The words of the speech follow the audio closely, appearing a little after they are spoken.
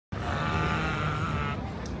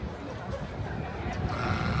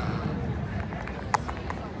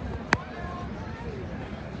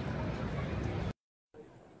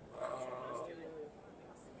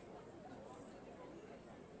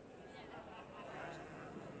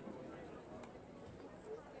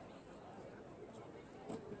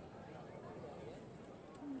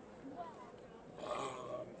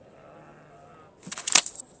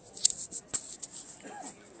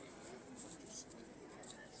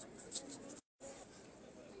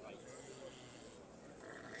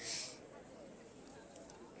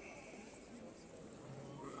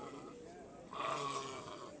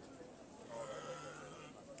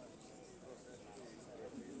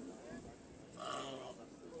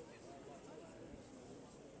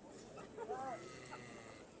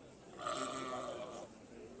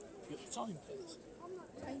time, please?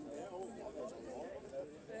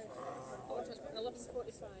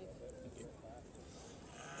 11:45.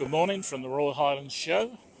 Good morning from the Royal Highlands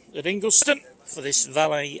Show at Ingliston for this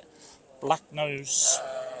Valais Blacknose.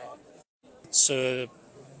 It's a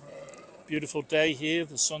beautiful day here.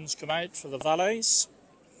 The sun's come out for the Valais.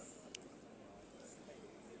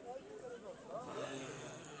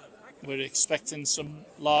 We're expecting some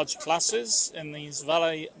large classes in these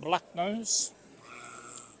Valais Blacknose.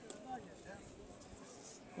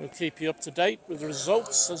 We'll keep you up to date with the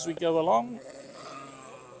results as we go along.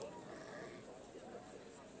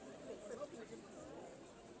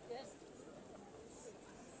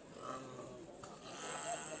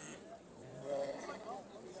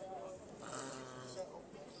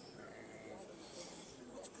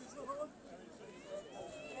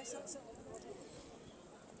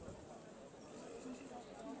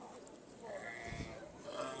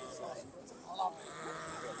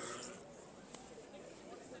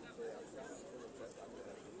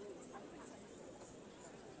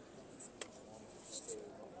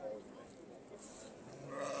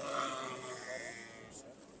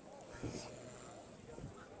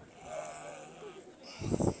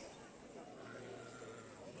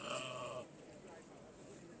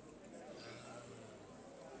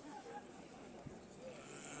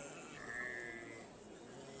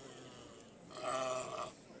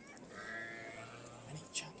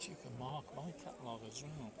 You can mark my catalogue as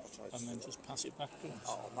well, and then just pass it back to us.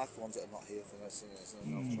 I'll mark the ones that are not here for this.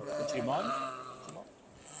 Would you mind?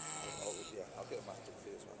 Yeah, I'll get them marked up for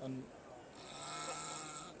you as well.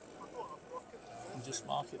 And just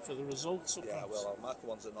mark it for the results. Yeah, well, I'll mark the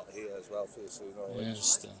ones that are not here as well for you, so you know.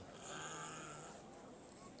 Yes.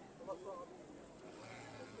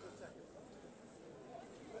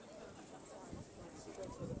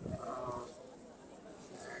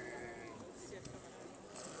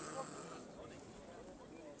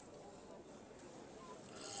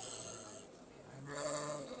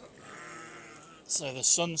 So the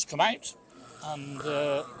sun's come out, and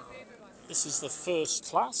this is the first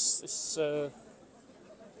class. This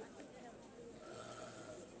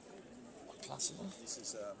what class is it? This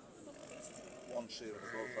is one shear and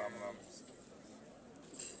above ram.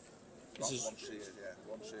 This is one shear, yeah,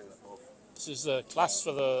 one shear and above. This is the class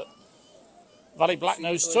for the Valais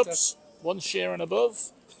Blacknose tubs, one shear and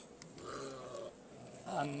above,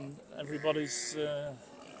 and everybody's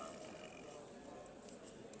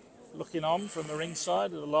looking on from the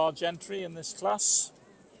ringside with a large entry in this class.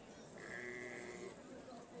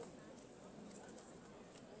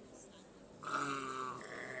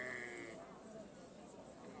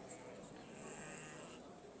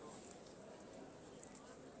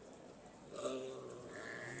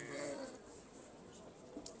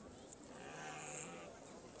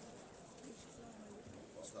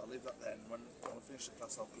 So I'll leave that then. When I finish the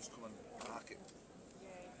class, I'll just come and mark it.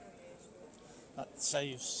 That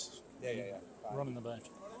saves running about.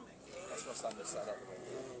 That's my standard setup.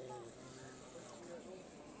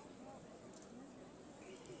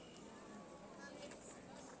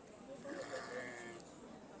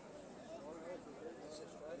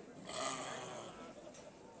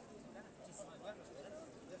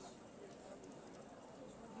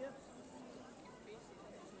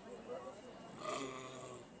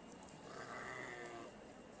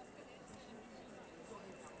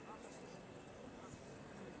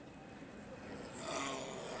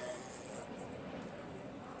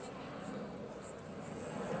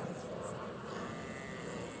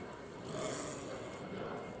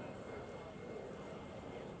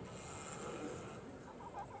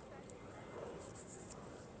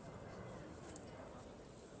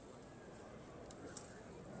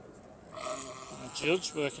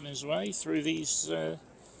 Judge working his way through these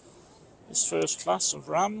this first class of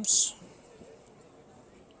rams.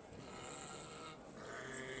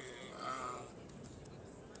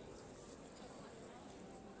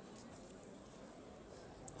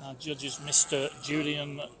 Our judge is Mr.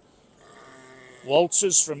 Julian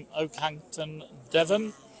Walters from Oakhampton,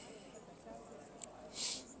 Devon.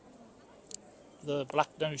 The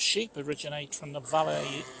Blacknose sheep originate from the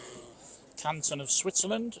Valais canton of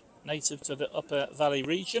Switzerland, native to the Upper Valais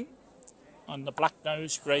region, and the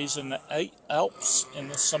Blacknose graze in the Alps in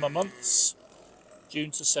the summer months, June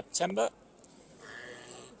to September.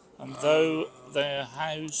 And though they're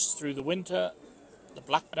housed through the winter, the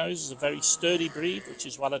Blacknose is a very sturdy breed which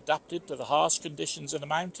is well adapted to the harsh conditions in the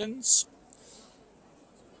mountains,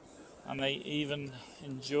 and they even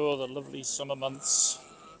endure the lovely summer months.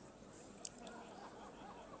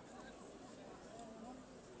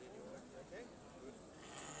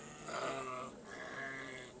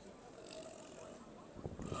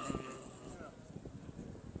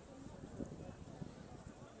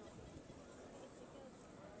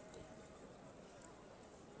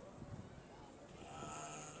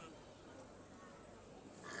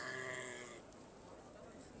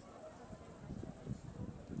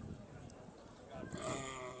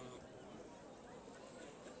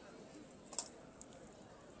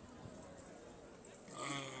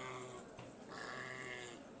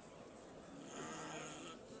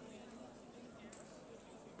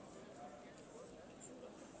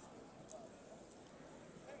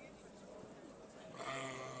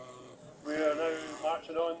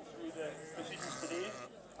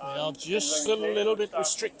 are just a little bit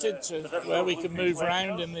restricted to where we can move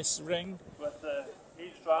around in this ring.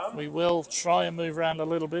 We will try and move around a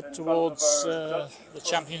little bit towards the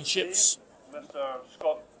championships. Mr.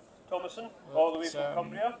 Scott Thomason, all the way from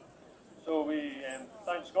Cumbria. So we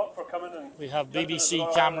thank Scott for coming, and we have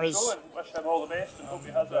BBC cameras and wish him all the best, and hope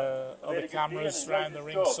he has a other very cameras good day around the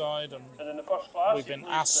ringside, and in the first class, we've been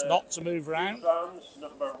asked not to move around.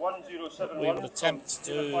 Number 1071 we will attempt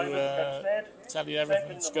to tell you everything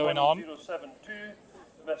that's going on. 1072,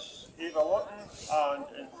 Miss Eva Lawton, and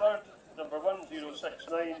in third, number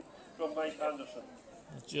 1069 from Mike Anderson.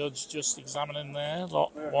 The judge just examining there,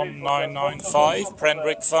 lot 1995,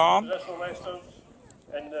 Prenbrick Farm. Traditional Westers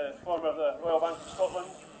in the form of the Royal Bank of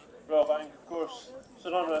Scotland. Royal Bank, of course,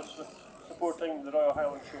 synonymous with supporting the Royal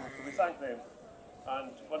Highland Show, so we thank them.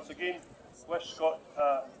 And once again, wish Scott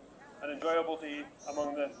an enjoyable day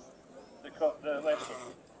among the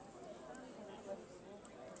Leicesters.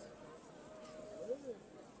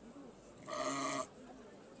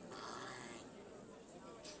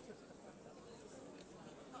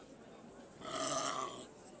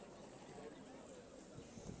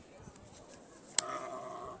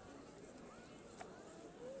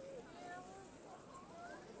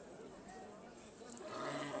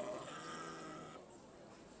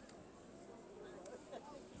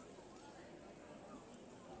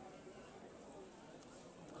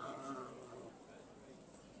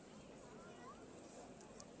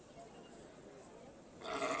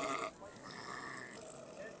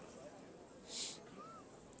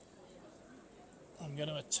 I'm going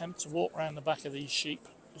to attempt to walk around the back of these sheep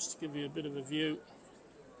just to give you a bit of a view,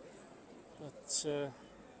 but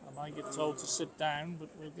I might get told to sit down, but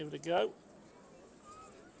we'll give it a go.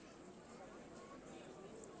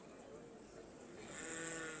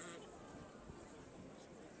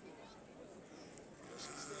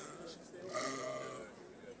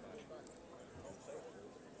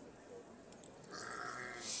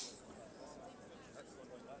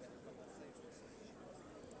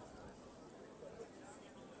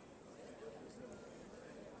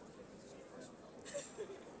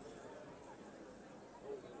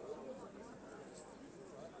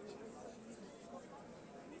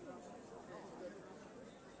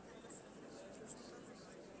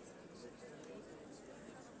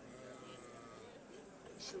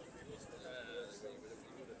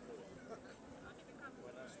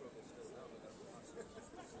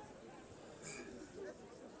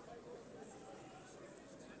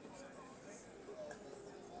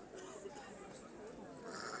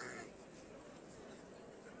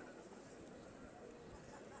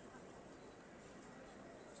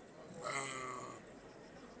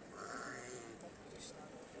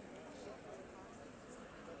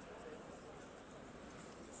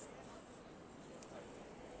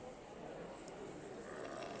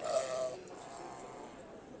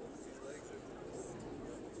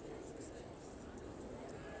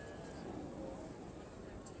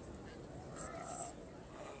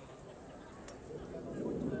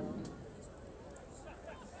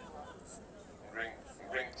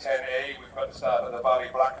 Ring 10A, we've got the start of the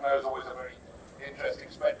Valais Blacknose, always a very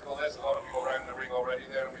interesting spectacle. There's a lot of people around the ring already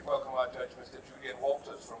there, and we welcome our judge, Mr. Julian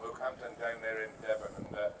Walters from Oakhampton down there in Devon.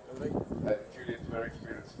 And Julian's a very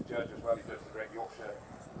experienced judge as well. He judged the Great Yorkshire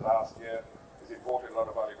last year. He's imported a lot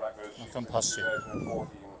of Valais Blacknose sheep since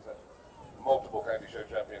 2014. Multiple county show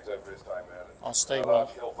champions over his time there. I'll stay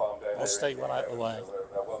well. I'll stay well out of the way.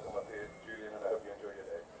 So, welcome up here, Julian, and I hope you enjoy your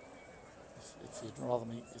day. If you'd rather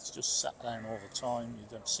me, it's just sat down all the time, you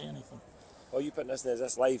don't see anything. Oh, you putting this in? Is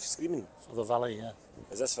this live streaming? For the Valais, yeah.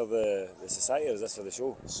 Is this for the society or is this for the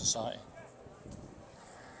show? Society.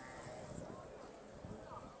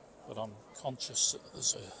 But I'm conscious that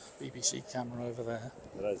there's a BBC camera over there.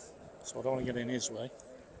 There is. So I don't want to get in his way.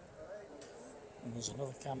 And there's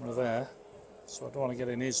another camera there, so I don't want to get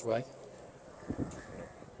in his way.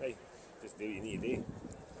 Right, just do what you need to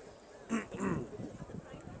do.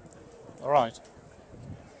 Alright.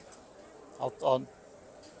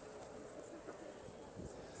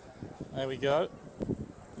 There we go.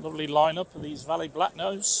 Lovely lineup of these Valais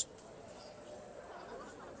Blacknose.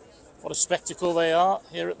 What a spectacle they are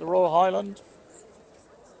here at the Royal Highland.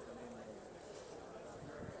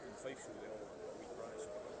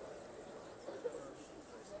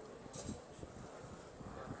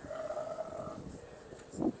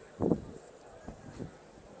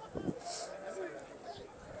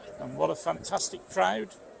 And what a fantastic crowd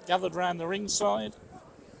gathered round the ringside.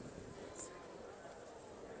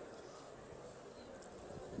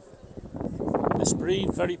 This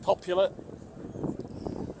breed very popular.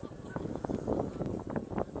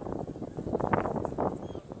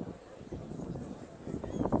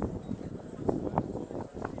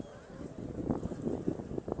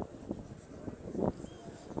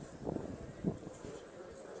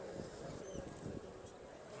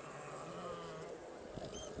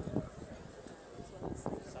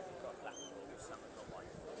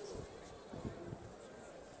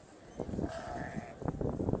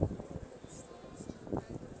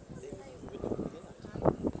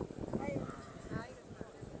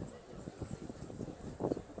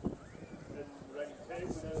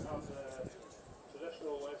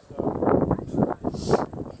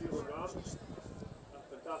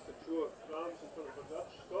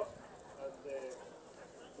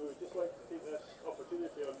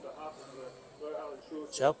 behalf of the Royal Highland Show,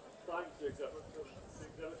 Joe? thank the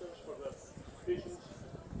exhibitors for their patience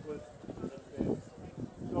with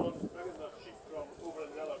Scotland bringing their sheep from over in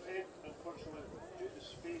the other end. Unfortunately, due to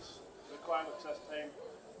space requirements this time,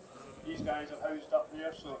 these guys are housed up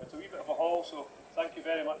there, so it's a wee bit of a haul. So thank you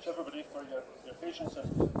very much, everybody, for your patience. And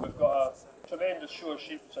we've got a tremendous show of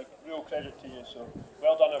sheep. It's a real credit to you. So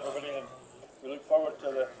well done, everybody, and we look forward to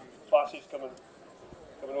the classes coming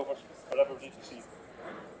over for everybody to see.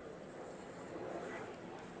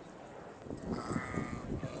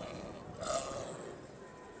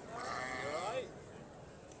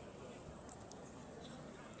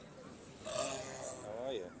 How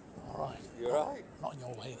are you? All right. You alright? Not in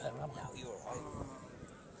your way there, am I? You're alright.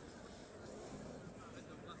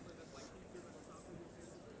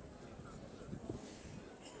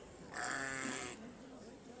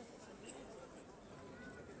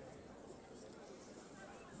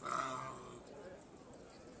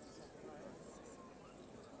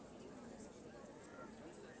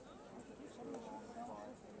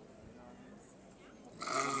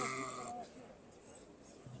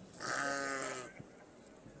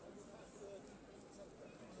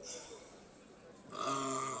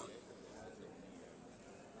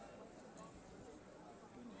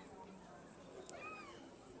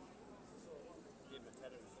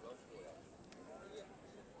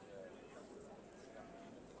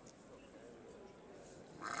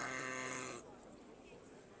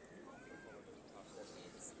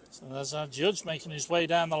 So there's our judge making his way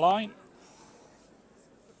down the line,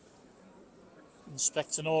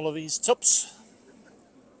 inspecting all of these tups.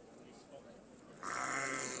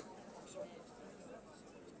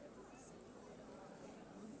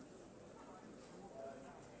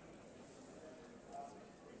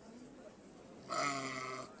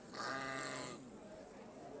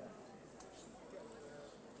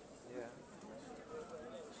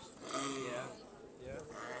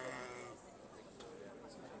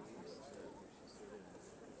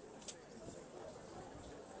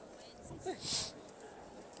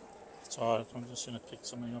 It's alright, I'm just going to pick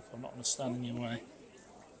something up, I'm not going to stand in your way.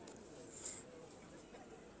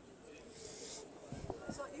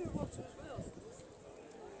 Is that your water as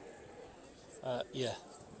well? Yeah.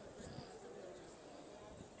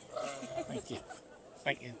 Thank you.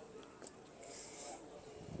 Thank you.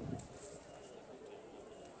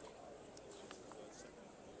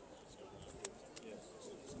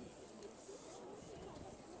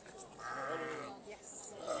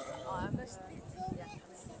 Yes. Oh, I missed it. Yeah.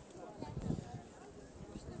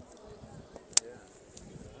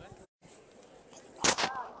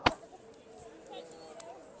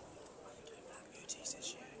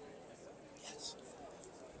 Yes.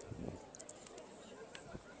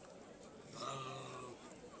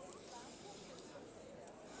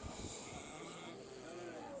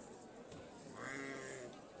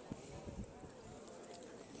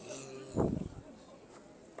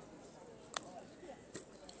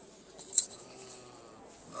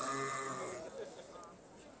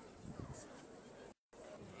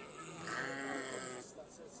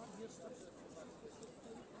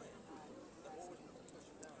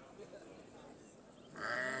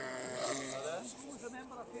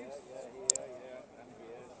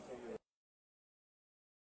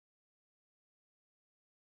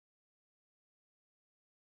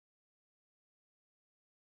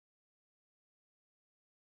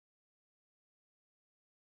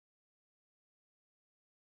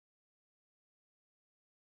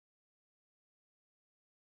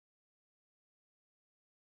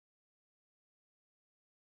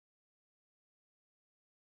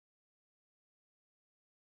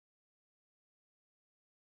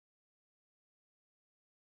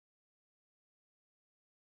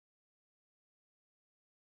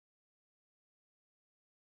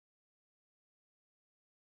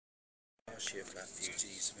 Last year, Flat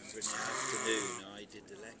Beauties, remember in the afternoon I did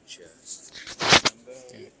the lecture.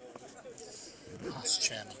 Remember? Past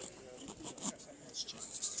chairman. Past chairman.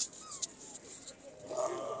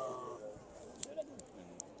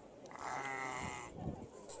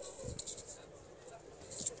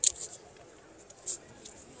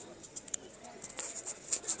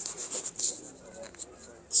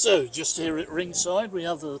 So, just here at ringside, we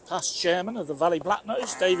have the past chairman of the Valais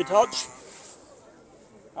Blacknose, David Hodge.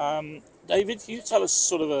 David, can you tell us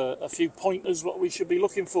sort of a few pointers what we should be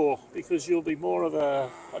looking for, because you'll be more of a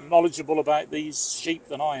knowledgeable about these sheep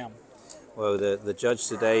than I am. Well, the judge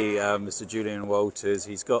today, Mr. Julian Walters,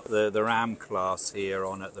 he's got the ram class here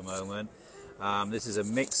on at the moment. This is a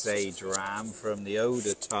mixed age ram from the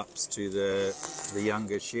older tups to the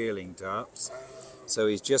younger shearling tups. So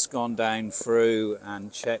he's just gone down through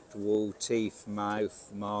and checked wool, teeth, mouth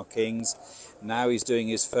markings. Now he's doing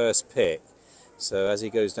his first pick. So as he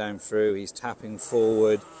goes down through, he's tapping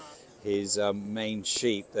forward his main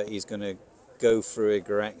sheep that he's going to go through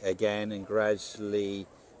again and gradually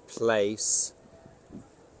place.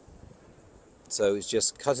 So he's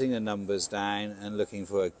just cutting the numbers down and looking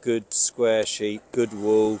for a good square sheep, good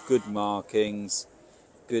wool, good markings,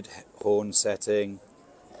 good horn setting.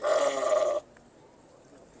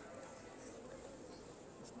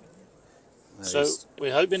 So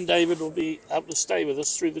we're hoping David will be able to stay with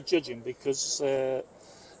us through the judging, because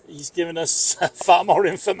he's given us far more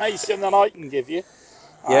information than I can give you.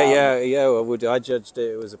 I judged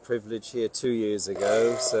it. It was a privilege here 2 years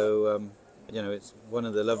ago. So you know, it's one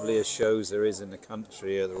of the loveliest shows there is in the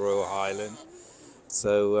country at the Royal Highland.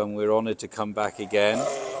 So we're honoured to come back again.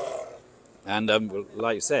 And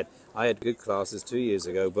like you said, I had good classes 2 years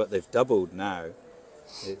ago, but they've doubled now.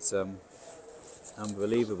 It's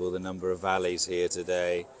unbelievable the number of Valleys here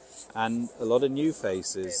today, and a lot of new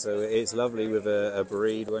faces. So it's lovely with a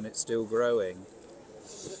breed when it's still growing.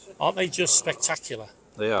 Aren't they just spectacular?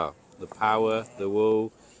 They are. The power, the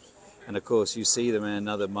wool. And of course, you see them in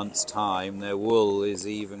another month's time, their wool is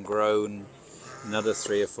even grown another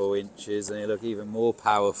 3 or 4 inches, and they look even more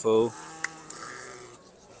powerful.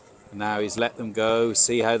 Now he's let them go,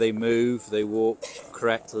 see how they move, they walk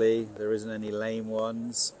correctly, there isn't any lame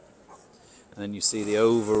ones. And then you see the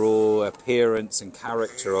overall appearance and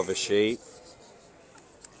character of a sheep.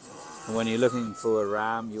 And when you're looking for a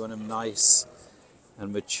ram, you want them nice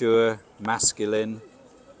and mature, masculine.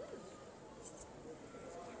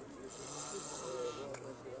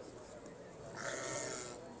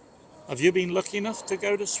 Have you been lucky enough to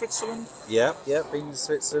go to Switzerland? Yep, been to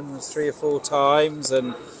Switzerland 3 or 4 times,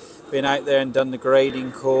 and been out there and done the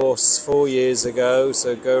grading course 4 years ago.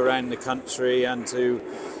 So go around the country and to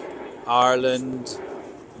Ireland,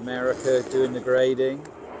 America, doing the grading.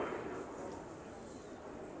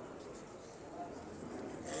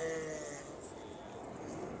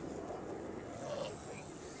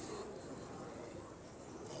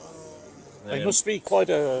 They must be quite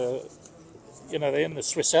a, you know, they're in the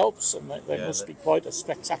Swiss Alps, and they must be quite a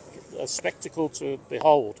spectacle to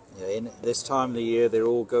behold. Yeah, in this time of the year, they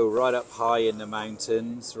all go right up high in the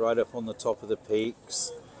mountains, right up on the top of the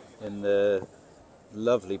peaks, in the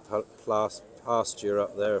lovely pasture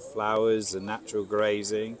up there of flowers and natural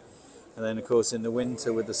grazing. And then of course in the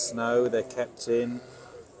winter with the snow, they're kept in,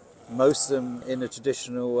 most of them in a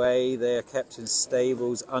traditional way, they are kept in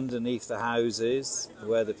stables underneath the houses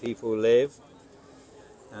where the people live.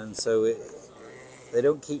 And so they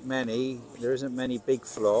don't keep many, there isn't many big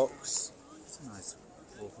flocks. It's a nice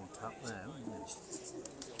walking tup there, isn't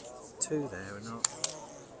it? 2 there or not.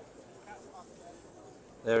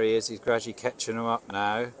 There he is, he's gradually catching them up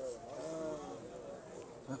now.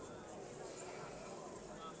 Oh.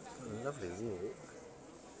 A lovely walk.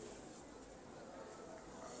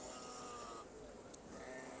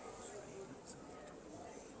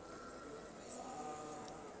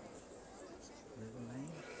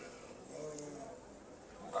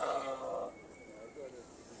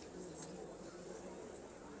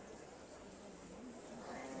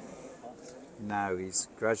 Now he's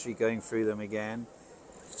gradually going through them again.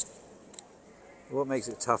 What makes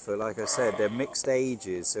it tougher, like I said, they're mixed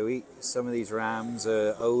ages, so some of these rams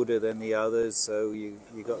are older than the others, so you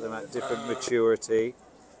got them at different maturity.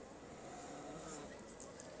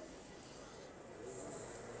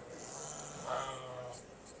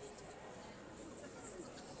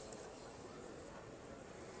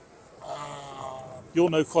 You'll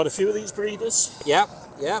know quite a few of these breeders. Yep.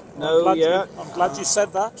 I'm glad you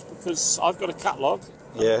said that, because I've got a catalogue.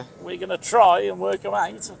 Yeah. We're going to try and work them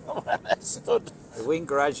out when they're stood. We can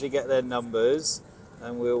gradually get their numbers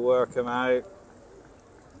and we'll work them out.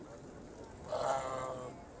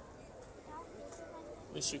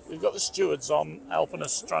 We've got the stewards on helping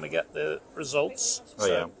us trying to get the results. Oh,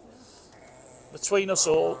 yeah. Between us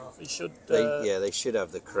all, we should... they should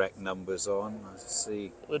have the correct numbers on. I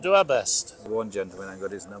see. We'll do our best. One gentleman ain't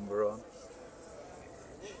got his number on.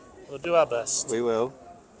 We'll do our best. We will.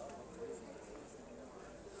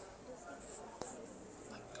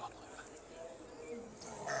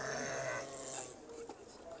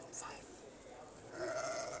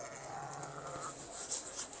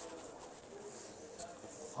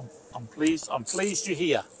 I'm pleased you're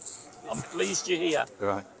here. I'm pleased you're here.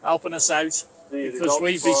 Right. Helping us out, because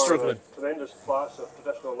we'd be struggling. Tremendous class of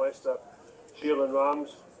traditional Leicester shearling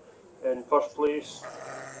rams. In first place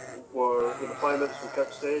were the Plymouths from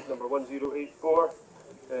Kirkstead, number 1084.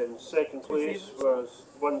 In second place was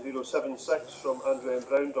 1076 from Andrew and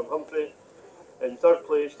Brown from Humphrey. In third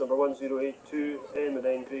place, number 1082, M and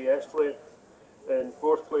N Grey Estley. In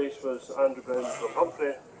fourth place was Andrew Brown from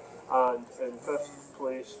Humphrey, and in fifth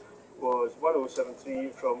place was 1073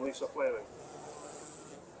 from Lisa Fleming.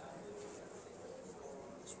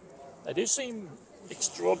 They do seem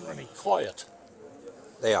extraordinarily quiet.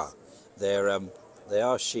 They are. They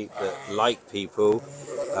are sheep that like people.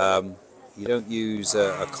 You don't use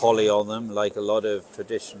a collie on them like a lot of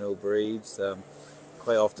traditional breeds.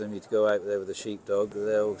 Quite often you go out there with a sheepdog,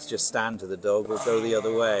 they'll just stand to the dog or go the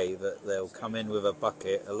other way, but they'll come in with a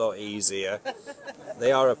bucket a lot easier.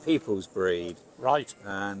 They are a people's breed. Right.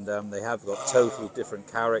 And they have got totally different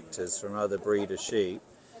characters from other breed of sheep.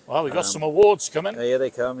 Well, we've got some awards coming. Here they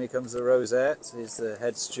come. Here comes the Rosette. He's the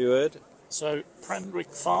head steward. So,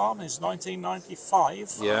 Prendrick Farm is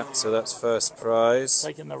 1995. Yeah, so that's first prize.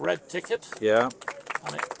 Taking the red ticket. Yeah.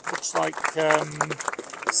 And it looks like...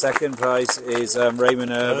 second prize is Raymond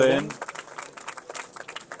Irvin.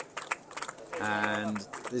 And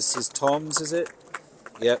this is Tom's, is it?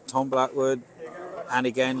 Yep, Tom Blackwood. And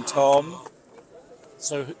again, Tom.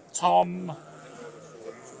 So, Tom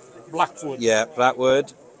Blackwood. Yeah,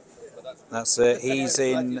 Blackwood. That's it. He's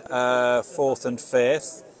in 4th and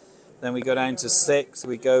 5th. Then we go down to 6th.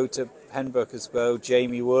 We go to Pembroke as well,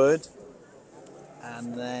 Jamie Wood.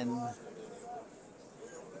 And then...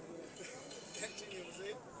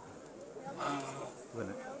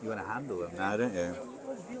 You want to handle them now, don't you?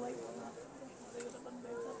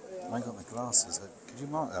 I got my glasses. Could you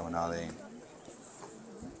mark that one, Arlene?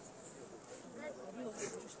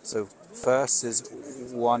 So first is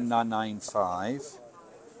 1995.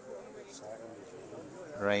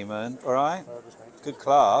 Raymond, all right. Good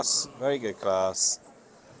class, very good class.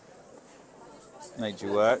 Made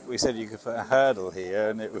you work. We said you could put a hurdle here,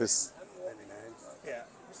 and it was. Yeah,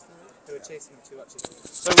 they were chasing too much.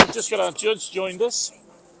 So we've just got our judge joined us.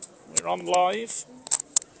 We're on live,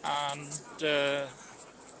 and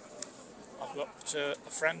I've got a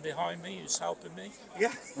friend behind me who's helping me. Yeah.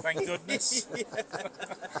 Thank goodness.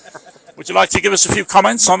 Would you like to give us a few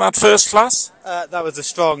comments on that first class? That was a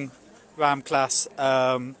strong ram class,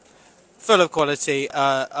 full of quality.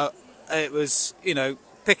 It was, you know,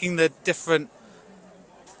 picking the different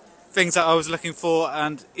things that I was looking for,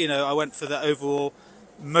 and you know, I went for the overall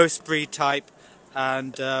most breed type,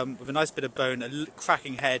 and with a nice bit of bone, a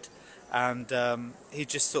cracking head, and he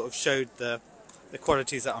just sort of showed the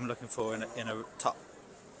qualities that I'm looking for in a top.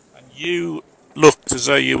 And you looked as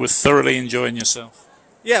though you were thoroughly enjoying yourself.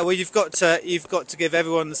 Yeah, well, you've got to give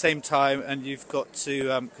everyone the same time, and you've got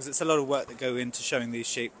to because it's a lot of work that go into showing these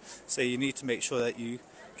sheep. So you need to make sure that you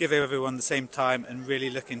give everyone the same time and really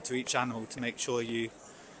look into each animal to make sure you're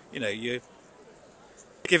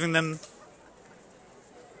giving them,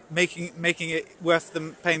 making it worth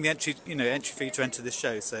them paying the entry fee to enter the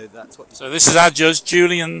show. So that's what. So this is our judge,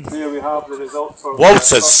 Julian Here we have the results for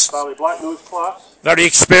Walters. the Valais Blacknose class. Very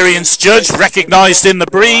experienced judge, recognised in the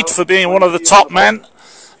breed for being one of the top men,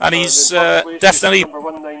 and he's definitely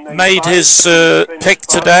made his pick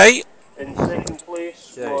today. In second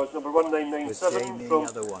place was number 1997 from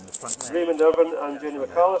Raymond Irvin and Jenny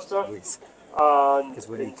McAllister. And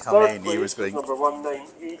in third place was number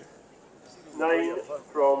 1989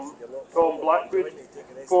 from Tom Blackwood.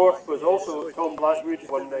 Fourth was also Tom Blackwood,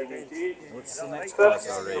 1988. Fifth,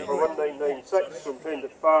 number 1996 from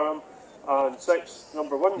Prendrick Farm. And sixth,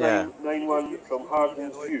 number 1991 from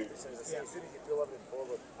Hardin's View.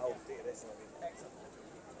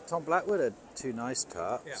 Tom Blackwood had two nice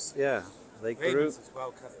cups. Yeah, they grew. Raymond's was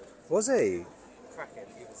well covered. Was he? Cracking.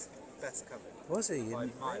 He was best covered. Was he?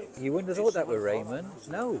 You wouldn't have thought that were Raymond.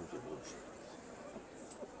 No.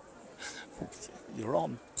 You're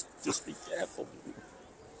on. Just be careful.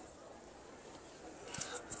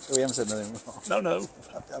 So we haven't said nothing wrong. No, no.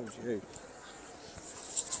 That was you.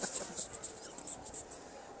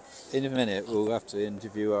 In a minute, we'll have to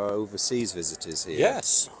interview our overseas visitors here.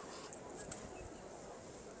 Yes.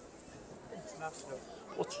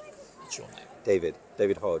 What's your name?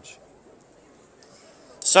 David Hodge.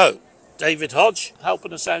 So, David Hodge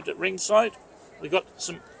helping us out at ringside. We've got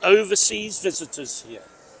some overseas visitors here.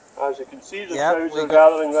 As you can see, the crowds are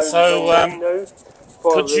gathering round the ring now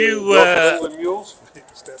for could the you North England mules.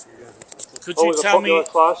 Could you tell me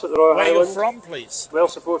class at the Royal where Highlands. you're from, please? Well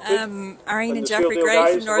supported. Arlene and the Jeffrey Fielddale Gray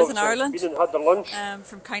guys from Northern have Ireland. been and had their lunch,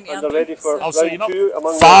 From County and they're ready for Oh, so you're round not two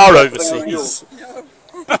among far the overseas.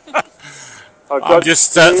 Our I'm judge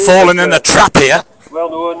just today falling is, in the trap here. well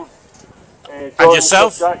known. And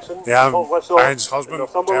yourself? Jackson, Yeah, I'm Paul Whistle, Brian's husband,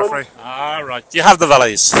 Northumberland. Jeffrey. Ah, right. Do you have the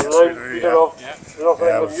Valais? The leader of the North Yeah, England we've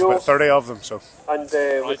about mules. 30 of them, so. And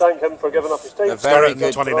we thank him for giving up his time. A very Started in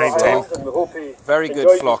good, 2019. And we hope he very good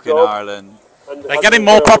enjoyed flock his in job. Ireland. And They're getting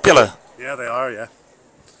more popular. Yeah, they are, yeah.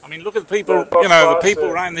 I mean, look at the people, you know, the people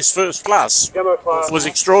around this first class was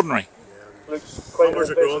extraudinary. Looks quite Numbers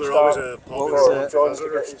an are growing, ambitious they're always start a What was popular it? for John to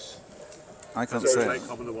visitors. get his I can't Visitors say. like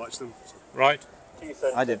coming to watch them. So. Right. teeth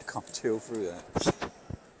in. I can't chill through that.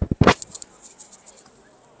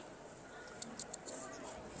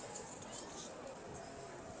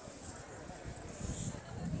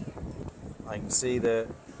 I can see the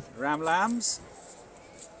ram lambs.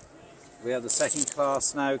 We have the second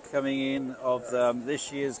class now coming in of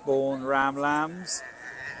this year's born ram lambs.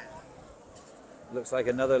 Looks like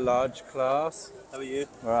another large class. How are you?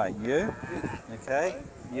 All right, you? Okay.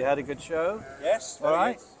 You had a good show? Yes. All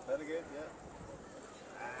right. Good. Very good, yeah.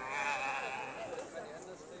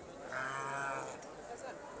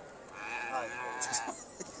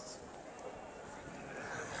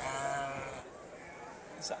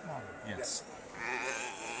 Is that mine? Yes.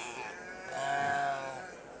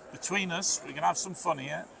 Between us, we're going to have some fun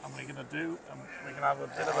here, and we're going to have a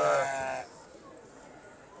bit of a,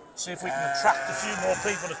 see if we can attract a few more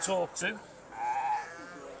people to talk to.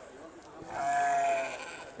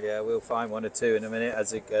 Yeah, we'll find one or two in a minute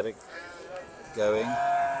as it get it going.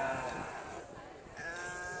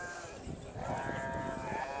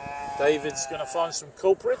 David's going to find some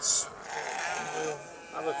culprits. We'll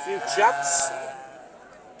have a few chats.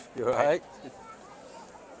 You all right?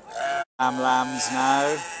 Lambs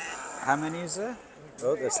now. How many is there?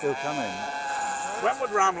 Oh, they're still coming. When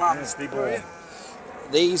would ram lambs be born?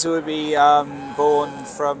 These would be born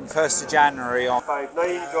from 1st of January on.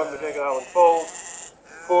 5'9", John McGregor, Alan Fall.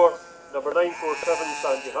 4th, number 947,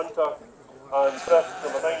 Sandy Hunter. And 5th,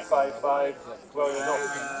 number 955, William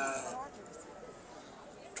Knox.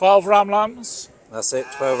 12 ram lambs. That's it,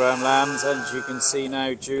 12 ram lambs, and as you can see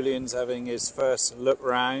now Julian's having his first look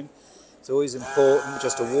round. It's always important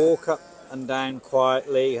just to walk up and down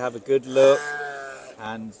quietly, have a good look,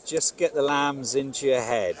 and just get the lambs into your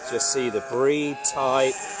head. Just see the breed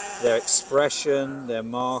type, their expression, their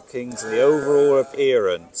markings, and the overall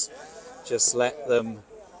appearance. Just let them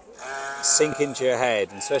sink into your head,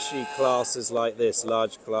 and especially classes like this,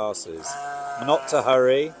 large classes. Not to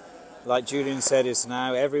hurry. Like Julian said, it's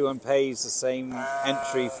now everyone pays the same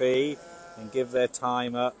entry fee and give their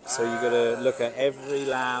time up, so you've got to look at every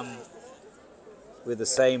lamb with the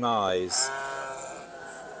same eyes.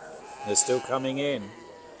 They're still coming in.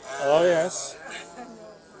 Oh yes.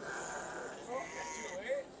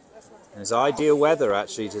 And it's ideal weather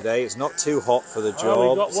actually today. It's not too hot for the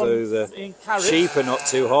Oh, we job, got so one the in carriage. sheep are not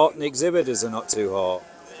too hot and the exhibitors are not too hot.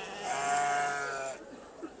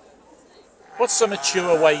 What's the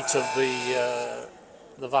mature weight of the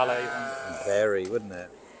Valais one? Vary, wouldn't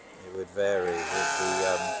it? It would vary. It would be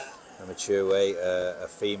a mature weight. A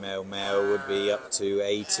female male would be up to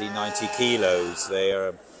 80, 90 kilos. They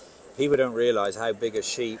are. People don't realise how big a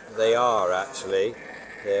sheep they are. Actually,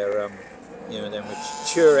 they're you know, their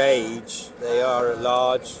mature age. They are at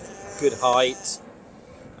large, good height,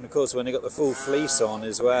 and of course when they got the full fleece on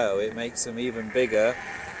as well, it makes them even bigger.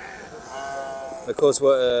 Of course,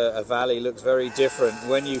 what a Valais looks very different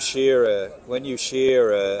when you shear a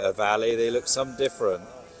Valais. They look some different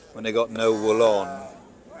when they got no wool on.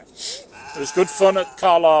 It was good fun at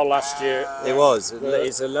Carlisle last year. It was.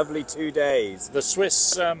 It's a lovely 2 days. The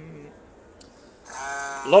Swiss, a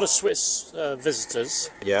lot of Swiss visitors.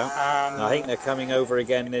 Yeah. And I think they're coming over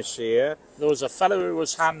again this year. There was a fellow who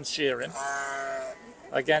was hand shearing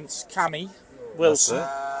against Cammy Wilson,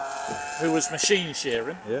 who was machine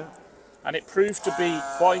shearing. Yeah. And it proved to be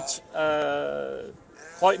quite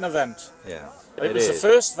an event. Yeah. It was the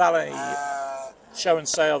first Valais show and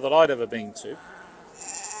sale that I'd ever been to,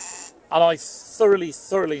 and I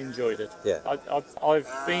thoroughly enjoyed it. Yeah. I've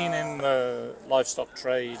been in the livestock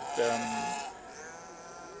trade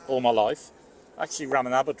all my life. Actually ran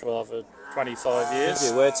an abattoir for 25 years.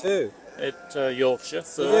 You were too? At Yorkshire,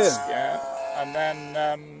 Thirsk, yeah. And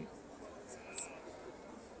then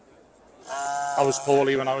I was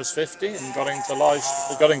poorly when I was 50 and got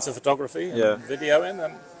into photography and videoing,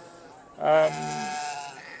 and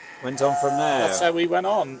went on from there. That's how we went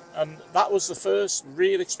on, and that was the first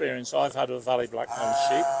real experience I've had with Valais Blacknose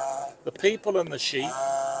sheep. The people and the sheep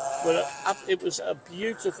were. It was a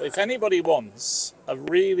beautiful. If anybody wants a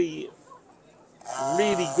really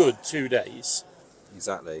good 2 days,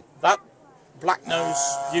 exactly. That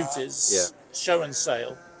Blacknose Beauties show and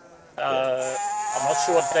sale. I'm not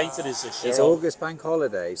sure what date it is this year. It's August Bank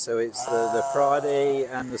Holiday, so it's the Friday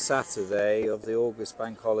and the Saturday of the August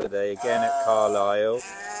Bank Holiday, again at Carlisle.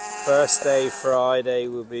 First day, Friday,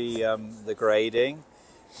 will be the grading,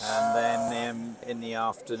 and then in the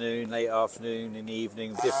afternoon, late afternoon, in the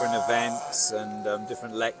evening, different events and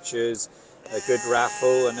different lectures. a good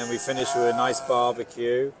raffle, and then we finish with a nice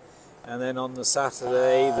barbecue. And then on the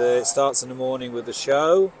Saturday, it starts in the morning with the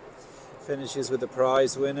show, finishes with the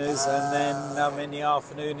prize winners, and then in the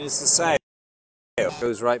afternoon is the sale. It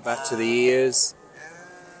goes right back to the ears.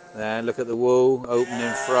 Then look at the wool, open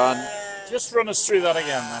in front. Just run us through that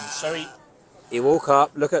again then. So you walk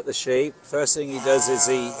up, look at the sheep. First thing he does is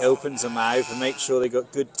he opens the mouth and makes sure they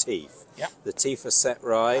got good teeth. Yep. The teeth are set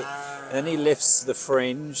right. Then he lifts the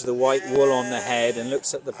fringe, the white wool on the head, and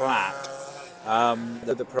looks at the black.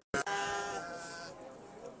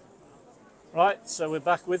 Right, so we're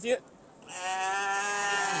back with you.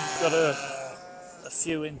 We've got a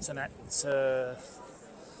few internet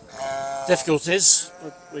difficulties,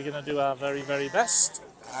 but we're going to do our very, very best.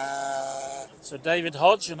 So David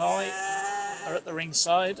Hodge and I are at the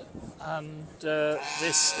ringside, and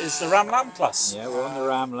this is the Ram Lamb class. Yeah, we're on the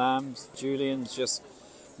Ram Lambs. Julian's just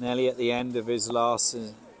nearly at the end of his last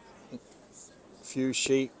few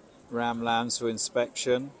sheep Ram Lambs for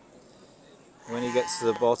inspection. When he gets to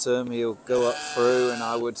the bottom, he'll go up through, and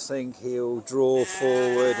I would think he'll draw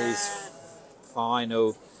forward his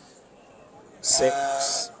final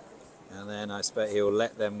 6, and then I expect he'll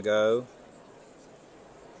let them go.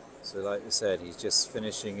 So like I said, he's just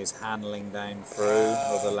finishing his handling down through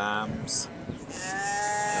of the lambs.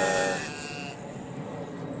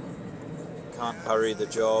 Can't hurry the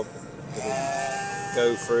job.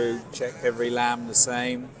 Go through, check every lamb the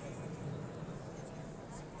same.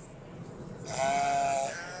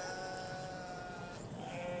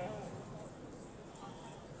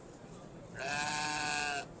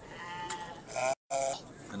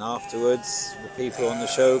 And afterwards, the people on the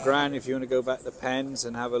showground, if you want to go back to the pens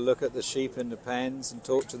and have a look at the sheep in the pens and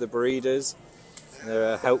talk to the breeders,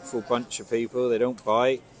 they're a helpful bunch of people. They don't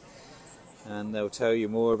bite, and they'll tell you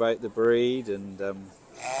more about the breed and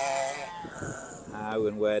how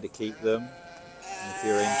and where to keep them if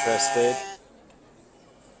you're interested.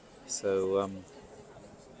 So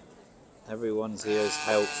everyone's here is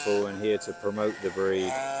helpful and here to promote the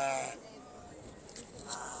breed.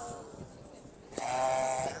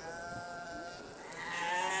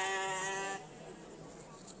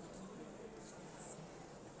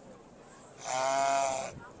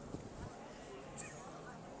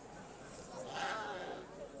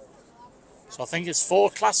 So I think it's 4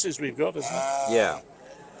 classes we've got, isn't it?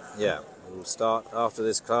 Yeah. We'll start after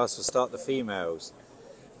this class. We'll start the females.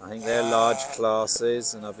 I think they're large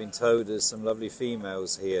classes, and I've been told there's some lovely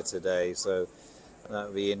females here today, so that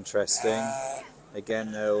will be interesting.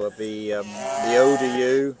 Again, there will be the older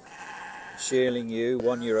ewe, shearling ewe,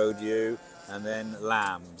 1-year-old ewe, and then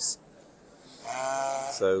lambs.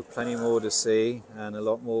 So plenty more to see, and a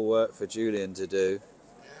lot more work for Julian to do.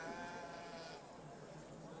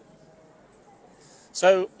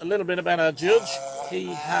 So a little bit about our judge. He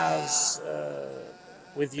has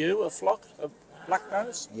with you a flock of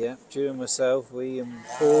Blacknose. Yeah, Julian and myself, we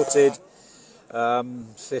imported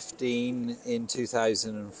 15 in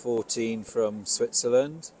 2014 from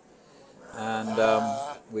Switzerland, and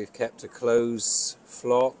we've kept a close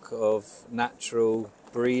flock of natural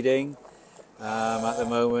breeding. At the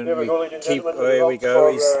moment, here we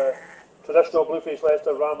go. Traditional Blueface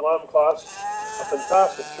Leicester Ram Lamb class. A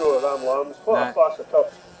fantastic show of Ram Lambs. What a class of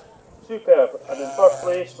toughs. Superb. And in first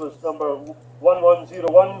place was number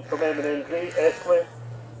 1101 from M&N Grey, Estley.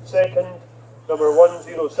 Second, number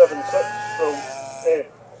 1076 from,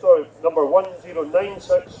 number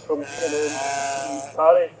 1096 from M&N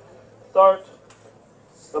Parry. Third,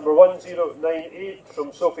 number 1098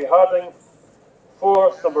 from Sophie Harding.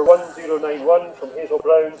 Fourth, number 1091 from Hazel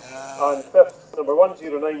Brown, and fifth, number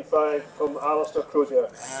 1095 from Alistair Crozier.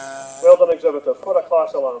 Well done, exhibitors. What a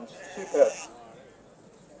class of lambs. Superb.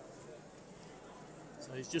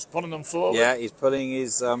 So he's just pulling them forward. Yeah, he's pulling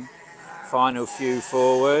his final few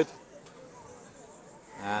forward,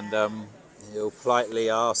 and he'll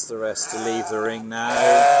politely ask the rest to leave the ring now,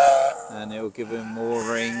 and it'll give him more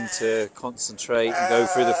ring to concentrate and go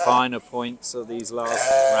through the finer points of these last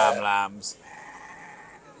ram lambs.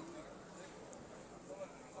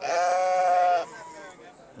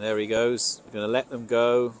 There he goes. We're going to let them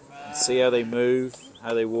go and see how they move,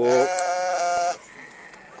 how they walk,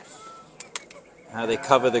 how they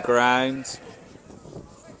cover the ground.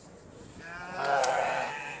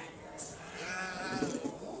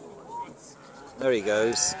 There he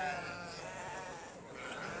goes.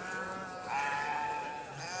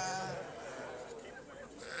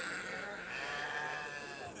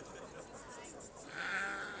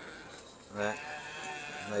 There.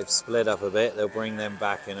 They've split up a bit. They'll bring them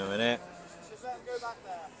back in a minute.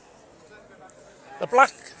 The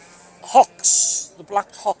Black Hawks, the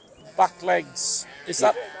Black Hawk back legs. Is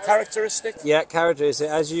that characteristic? Yeah, characteristic.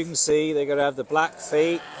 As you can see, they're going to have the black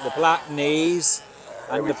feet, the black knees,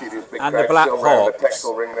 and the black hocks. The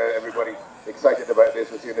Texel ring there, everybody excited about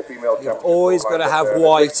this. We're seeing the female champion. You've always got to have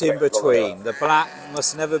white in between. The black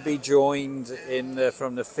must never be joined in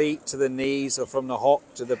from the feet to the knees or from the hock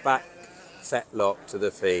to the back fetlock to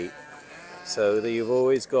the feet. So that you've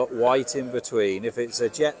always got white in between. If it's a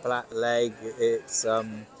jet black leg, it's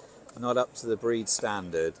not up to the breed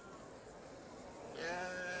standard.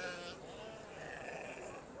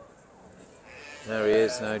 There he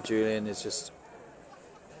is now. Julian is just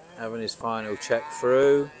having his final check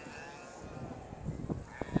through.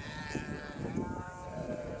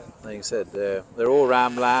 Like I said, they're all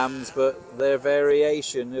ram lambs, but they're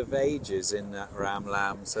variation of ages in that ram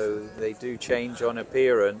lamb, so they do change on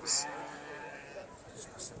appearance.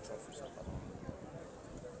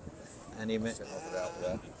 Any minute.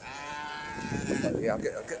 Yeah, I'll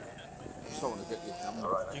get. Just don't want to get you.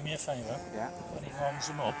 Do me a favour. Yeah. When he warms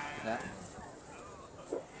them up, Yeah.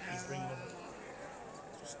 he's bring them.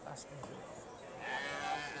 Just ask him to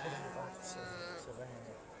put them back so they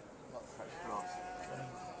Not fresh grass.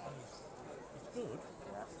 it's good.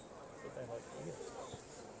 Yeah. But they like you.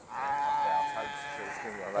 Yeah,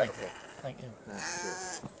 Thank you. Thank you.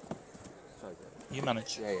 That's good. Sorry, You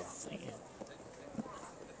manage. yeah, yeah. Thank you.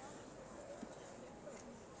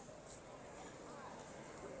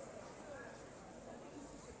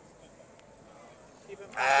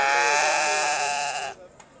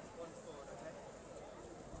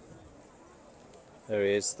 There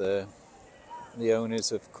he is. The owners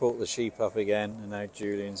have caught the sheep up again, and now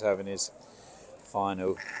Julian's having his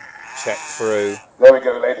final check through. There we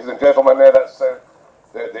go, ladies and gentlemen. There, that's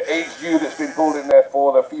the age view that's been pulled in there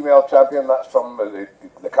for the female champion. That's from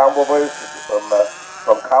the Campbell boys,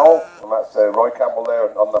 from Cowell, and that's Roy Campbell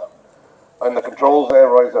there on the controls there.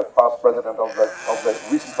 Roy's a past president of the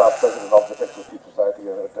recent past president of the Texas Sheep Society,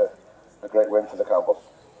 and a great win for the Campbells.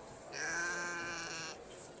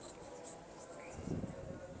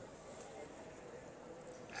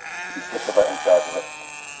 He's just about in charge of it.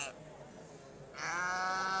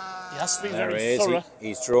 He has to be There he very is. thorough.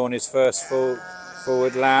 He's drawn his first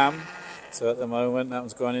forward lamb. So at the moment, that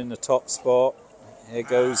one's gone in the top spot. Here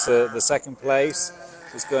goes the second place.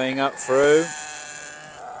 It's going up through.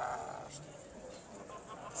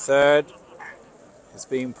 Third is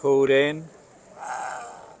being pulled in.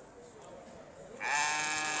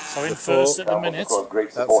 So in first at the minute.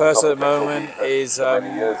 That first at the moment is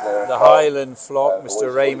the Highland flock,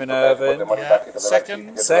 Mr. Raymond Irvin. Yeah.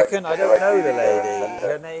 Second. Second, I don't know the lady.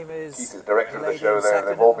 Her name is... Keith is director of the show there.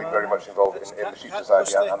 They've all been very much involved in the Sheep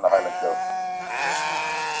Society and the Highland Show.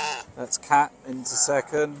 That's Cat into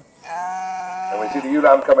second. And we see the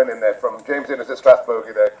ewe-lamb coming in there from James Innes at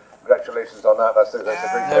Strathbogie there. Congratulations on that. That's a great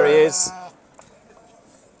There he is.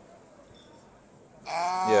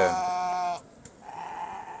 Yeah.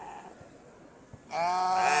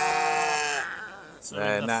 So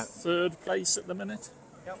in the third place at the minute.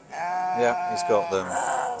 Yeah, he's got them.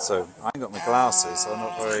 So I ain't got my glasses, so I'm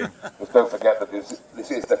not very... Just don't forget that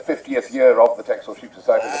this is the 50th year of the Texel Sheep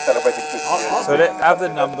Society. They're celebrating 50 years. So they have the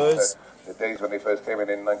numbers. The days when they first came in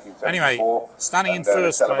 1974. Anyway, standing in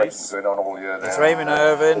first place. Going on all year there. It's Raymond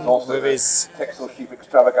Irvin with his... Texel Sheep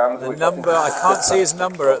Extravaganza. The number, I can't see his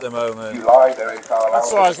number at the moment. July, they're in Carlisle.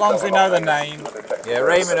 That's all right, as long as we know the name. Yeah,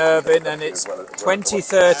 Raymond Irvin, and it's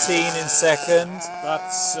 2013 in second.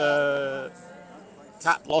 That's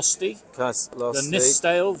Cat Losty. The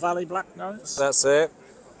Nithsdale Valais Blacknose. That's it.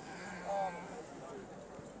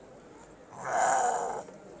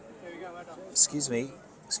 Excuse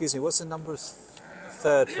me, what's the number of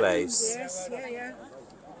third place? Yes, yeah.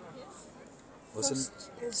 Wasn't...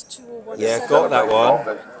 Is 201. Yeah, got that one.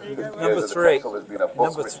 Number 3.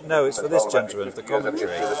 No, it's for this gentleman, the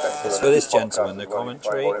commentary. It's for this gentleman, the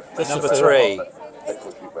commentary. Number 3.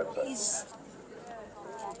 He's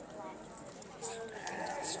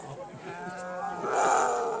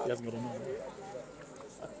He hasn't got a number.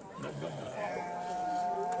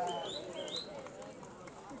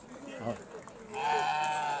 Oh.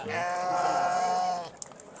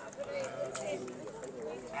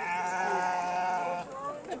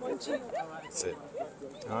 That's it.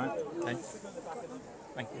 Alright. Okay.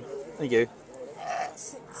 Thank you. Thank you.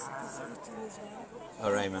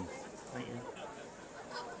 Oh, Raymond. Thank you.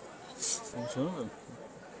 Thanks for them.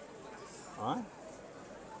 Alright.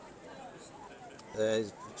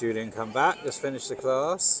 There's Julian come back, just finished the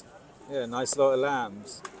class. Yeah, nice lot of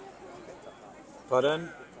lambs. Pardon?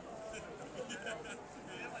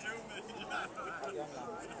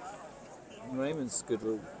 Raymond's good.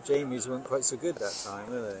 Well, Jamie's weren't quite so good that time,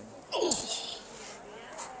 were they?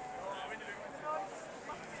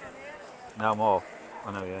 Now I'm off.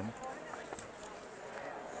 I know, yeah.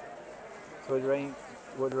 So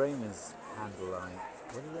what Raymond's handle like?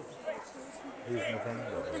 What is it? Who's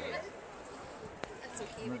November? That's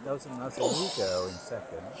okay. That was a new girl in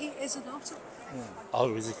second. He is an otter. Yeah.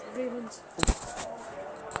 Oh, is he? Raymond.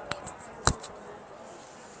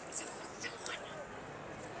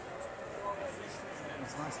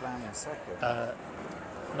 It's nice land in second.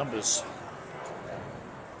 Numbers.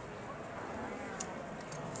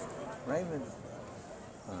 Raymond.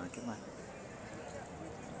 Alright, get my.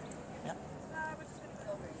 Yeah.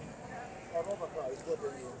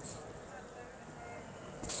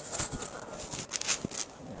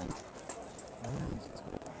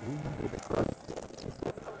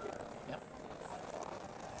 Yep. Yep.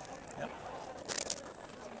 Yep.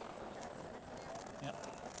 Yep.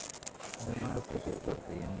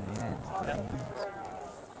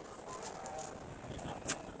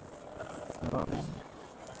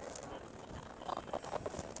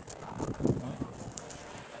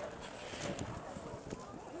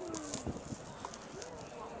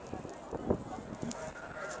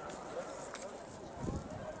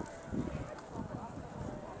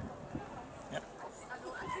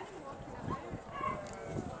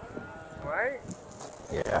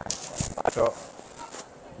 Yeah.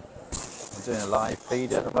 I'm doing a live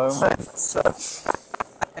feed at the moment, so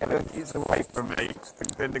he's away from me. He's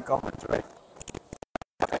doing the commentary.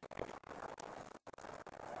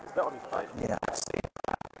 That'll be fine. Yeah, I've seen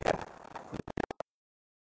that. Yeah.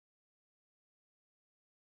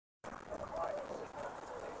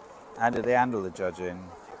 How did they handle the judging?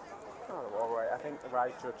 Oh, all right. I think the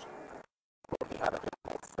right judge probably had a bit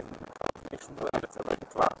more thing in the combination, but it's a right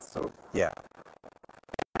class, so Yeah.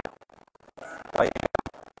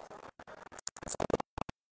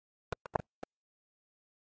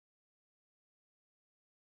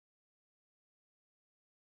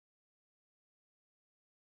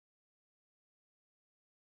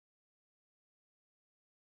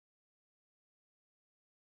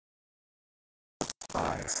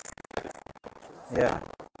 Nice. Yeah.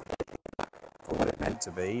 For what it meant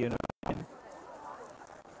to be, you know what I mean?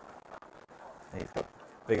 They've got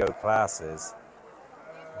big old classes.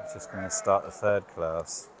 I'm just going to start the third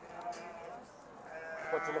class.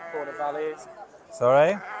 what do you look for in a Valais?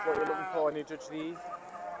 Sorry? What are you looking for in your judge league?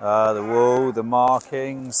 The wool, the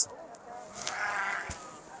markings.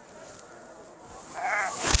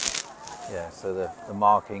 Yeah, so the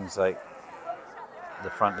markings, like the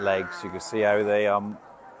front legs, you can see how they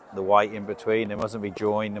the white in between, they mustn't be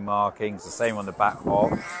joined, the markings. The same on the back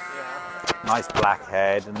hop. Yeah. Nice black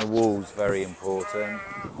head, and the wool's very important.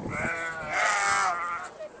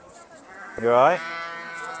 You alright?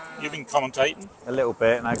 You've been commentating. A little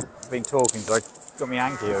bit, and I've been talking, so I got my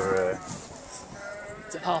hanky over it.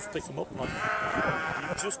 To half pick them up, like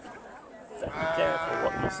you just be very careful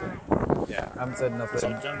what you say. Yeah, I haven't said nothing. So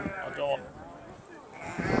I don't want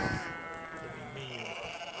to be mean.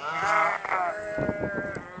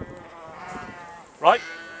 Right,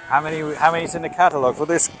 How many's in the catalogue for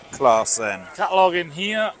this class then? catalogue in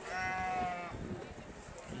here.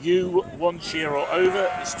 You 1 shear or over.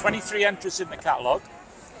 There's 23 entries in the catalogue.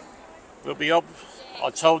 We'll be up. I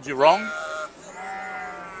told you wrong.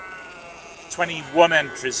 21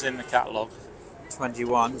 entries in the catalogue.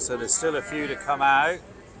 21, so there's still a few to come out.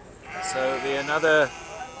 So there'll be another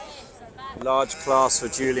large class for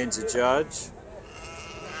Julian to judge.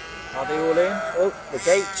 Are they all in? Oh, the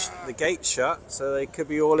gate's shut, so they could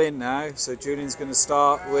be all in now. So Julian's going to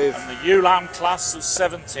start with. And the Ewe-Lamb class of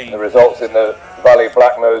 17. The results in the Valais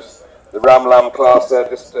Blacknose, the Ram Lamb class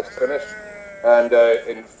just finished. And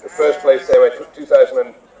in the first place they went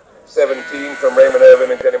 2017 from Raymond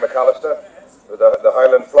Irvin and Jenny McAllister with the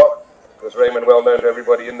Highland flock. Was Raymond well known to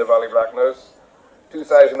everybody in the Valais Blacknose.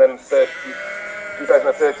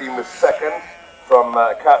 2013 was second from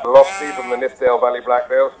Cat Lofty from the Nifdale Valley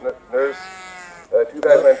Blacknose.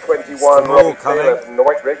 2021 Robbie Taylor from the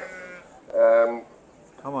White Rig.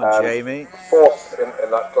 Come on, Jamie. Fourth in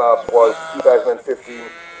that class was 2015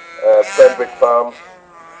 Prenbrick Farm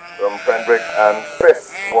from Prenbrick, and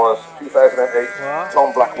fifth was 2008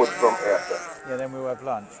 Tom Blackwood from Ayrton. Yeah, then we'll have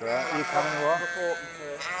lunch, right? Are you coming along?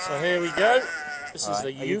 So here we go. This is the Are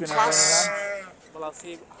you U gonna class. bring lunch? Well, I'll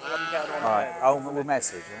see what I'm getting on. Alright, we'll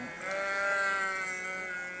message, right?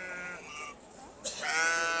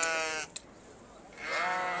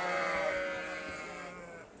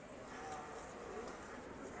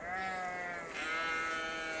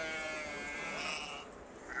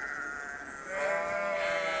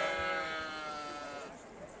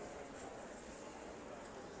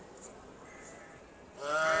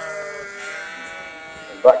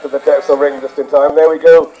 Back to the Texel ring just in time. There we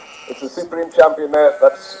go. It's the Supreme Champion there.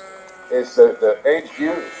 That's the age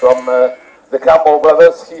due from the Campbell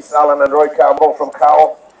brothers, Keith Allen and Roy Campbell from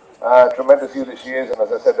Cowell. Tremendous unit she is, and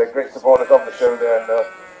as I said, they're great supporters of the show there. And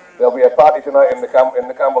there'll be a party tonight in the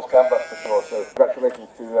Campbell's camp, that's for sure. So congratulations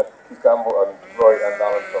to Keith Campbell and Roy and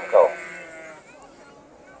Alan from Cowell.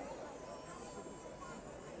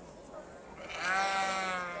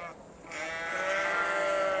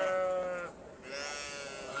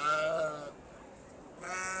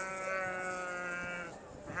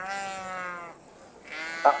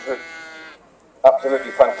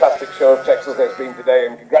 Absolutely fantastic show of Texels there's been today,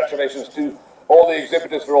 and congratulations to all the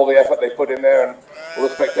exhibitors for all the effort they put in there, and all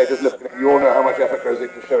the spectators looking at you. All know how much effort goes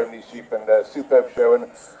into showing these sheep, and superb show. And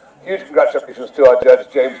huge congratulations to our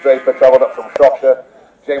judge, James Draper, travelled up from Shropshire.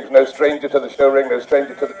 James, no stranger to the show ring, no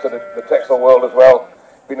stranger to the Texel world as well.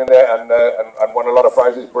 Been in there and won a lot of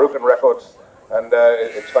prizes, broken records, and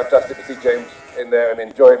it's fantastic to see James in there and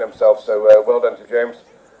enjoying himself. So well done to James.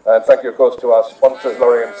 And thank you, of course, to our sponsors,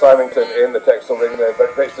 Laurie and Symington, in the Texel ring. They're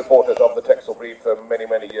great supporters of the Texel breed for many,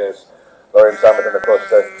 many years. Laurie and Symington, of course,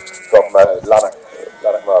 from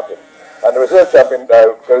Lanark Market. And the reserve champion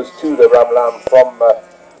goes to the Ram Lamb from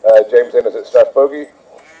James Innes at Strathbogie.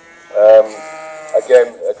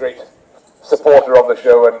 Again, a great supporter of the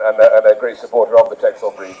show and a great supporter of the Texel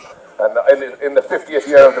breed. And in the 50th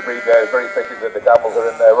year of the breed, there, it's very fitting that the Campbells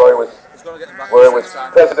are in there. Roy was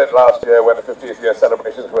president last year when the 50th year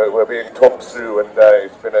celebrations were being talked through, and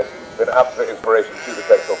it's been an absolute inspiration to the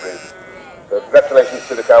Texel breed. So congratulations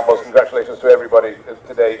to the Campbells, congratulations to everybody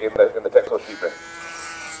today in the Texel sheep ring.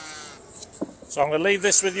 So I'm going to leave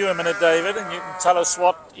this with you a minute, David, and you can tell us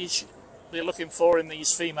what you're looking for in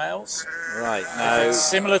these females. Right, now it's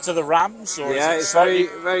similar to the rams, or yeah, is it it's slightly...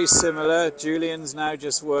 very similar. Julian's now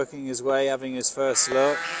just working his way, having his first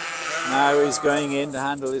look. Now he's going in to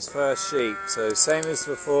handle his first sheep. So same as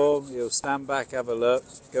before, he'll stand back, have a look,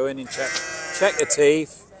 go in and check the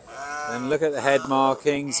teeth, then look at the head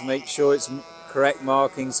markings, make sure it's correct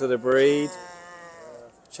markings for the breed.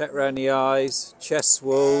 Check around the eyes, chest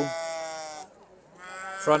wool,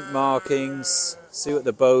 front markings, see what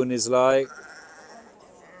the bone is like.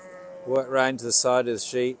 Work round to the side of the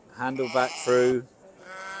sheep, handle back through,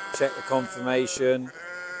 check the conformation,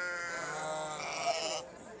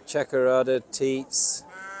 check her udder, teats,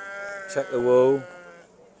 check the wool.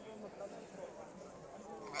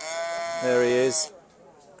 There he is,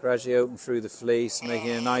 gradually open through the fleece, making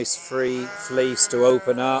a nice free fleece to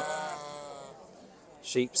open up.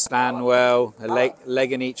 Sheep stand well, a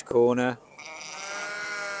leg in each corner.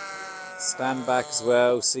 Stand back as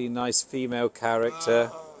well, see nice female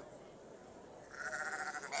character.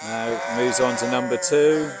 Now moves on to number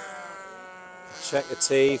 2. Check the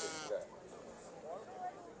teeth,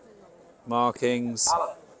 markings.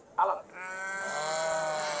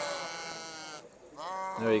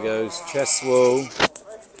 There he goes, chest wool.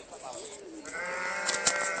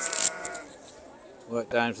 Work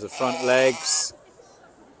down to the front legs.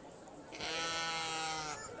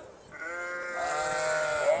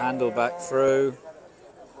 Handle back through.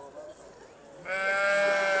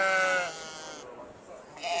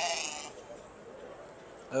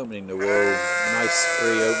 Opening the wool, nice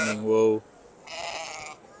free opening wool.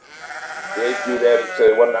 The age due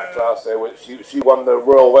there won that class there. She won the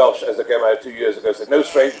Royal Welsh as it came out 2 years ago. So no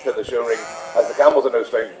stranger to the show ring. As the Campbells are no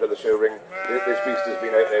stranger to the show ring. This beast has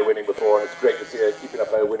been out there winning before, and it's great to see her keeping up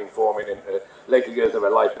her winning form in later years of her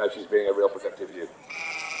life. Now she's being a real productive youth.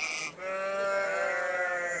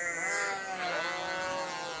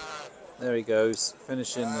 There he goes,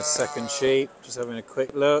 finishing the second sheep, just having a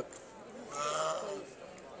quick look.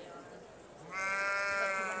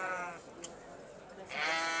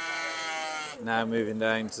 Now moving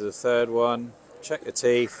down to the third one, check the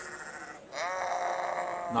teeth.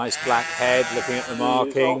 Nice black head, looking at the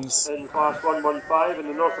markings. In class 115 in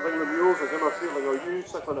the North of England mules, a Gimmer Fielding or U,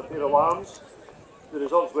 sick on a pair of lambs. The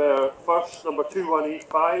results were first, number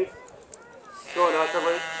 2185, Sean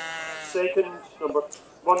Ackerley. Second, number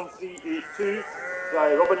 1382,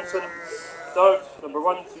 Guy Robinson. Third, number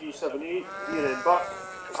 1378, Ian N. Buck.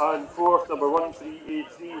 And fourth, number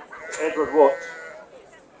 1383, Edward Watt.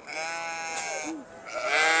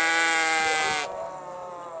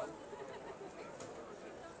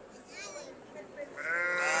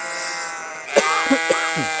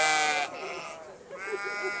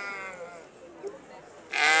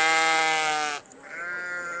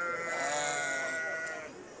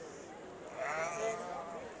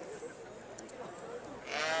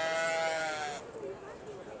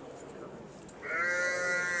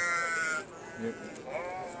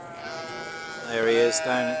 There he is,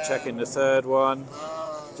 down checking the third one.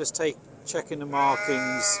 Just checking the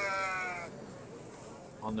markings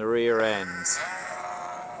on the rear end.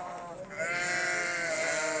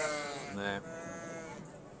 There.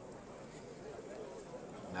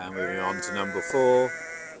 Now moving on to number 4,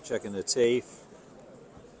 checking the teeth,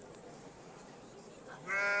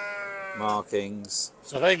 markings.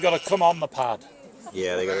 So they've got to come on the pad.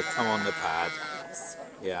 Yeah, they got to come on the pad.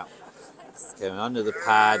 Yeah, going under the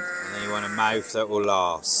pad, and then you want a mouth that will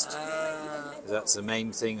last. That's the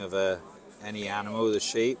main thing of any animal, the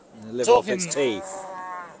sheep, and live off its teeth.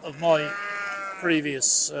 Of my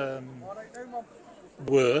previous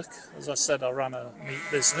work, as I said, I ran a meat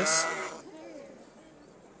business.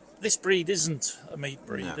 This breed isn't a meat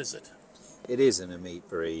breed, No. is it? It isn't a meat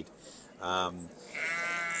breed.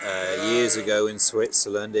 Years ago in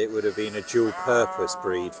Switzerland, it would have been a dual-purpose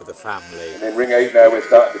breed for the family. And in ring 8 now we're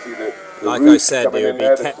starting to see the like I said, they would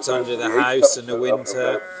be kept under the house in the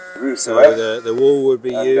winter, so the wool would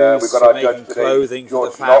be used for making clothing for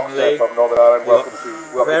the family.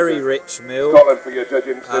 Very rich milk.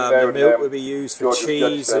 The milk would be used for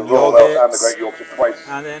cheese and yogurt,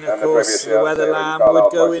 and then of course the weather lamb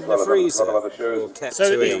would go in the freezer or kept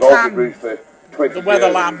to eat. The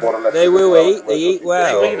weather lamb, they will eat. They eat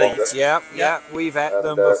well. They will eat. Yeah. We've ate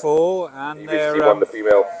them before, and they're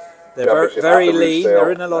very lean.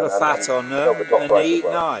 There isn't a lot of fat on them, and they eat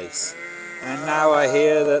nice. And now I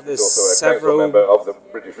hear that there's several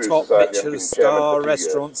top Michelin star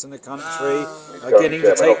restaurants in the country are getting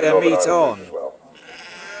to take their meat on.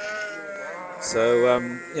 So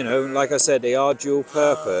you know, like I said, they are dual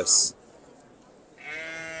purpose.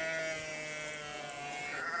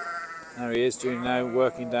 There he is, doing now,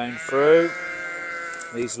 working down through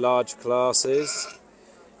these large classes.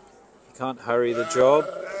 You can't hurry the job.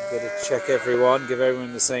 You've got to check everyone, give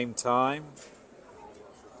everyone the same time.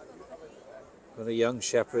 Got a young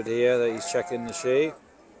shepherd here that he's checking the sheep.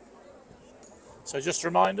 So just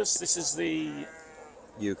remind us, this is the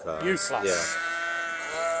U-class. U-class.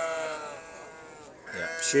 Yeah,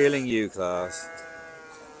 shearling U-class.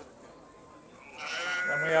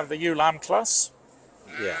 Then we have the ewe-lamb class.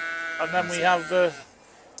 Yeah. And then we have the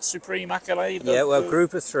Supreme Accolade. Yeah, well,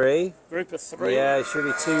 group of 3. Group of 3. Yeah, it should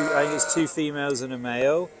be 2. I think it's 2 females and a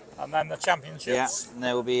male. And then the championships. Yeah, and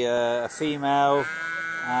there will be a female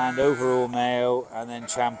and overall male, and then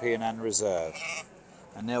champion and reserve.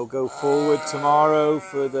 And they'll go forward tomorrow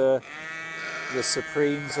for the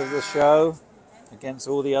Supremes of the show against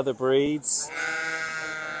all the other breeds.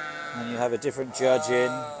 And you have a different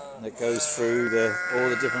judging that goes through all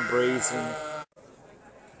the different breeds. And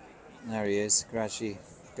there he is, gradually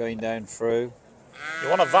going down through. You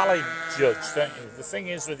want a Valais judge, don't you? The thing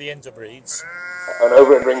is with the interbreeds. And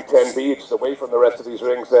over in ring 10B, it's away from the rest of these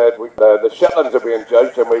rings, the Shetlands are being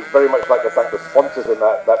judged, and we'd very much like to thank the sponsors in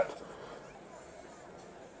that.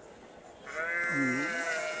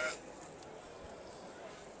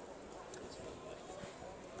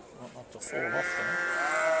 Want that to fall off then.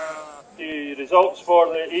 The results for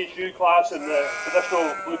the HU class in the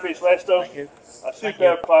traditional blue-faced Leicester. A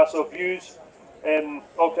superb class of views.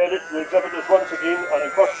 All credit to the exhibitors once again, and in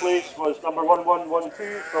first place was number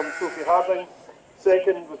 1112 from Sophie Harding.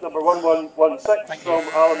 Second was number 1116 from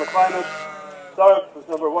Alan McLaren. Third was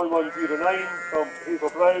number 1109 from Hazel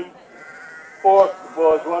Brown. Fourth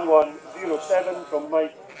was 1107 from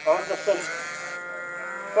Mike Anderson.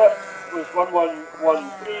 Fifth was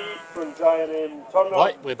 1113 from Brian M. Turner.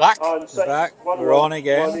 Right, we're back. And sixth, We're back. We're on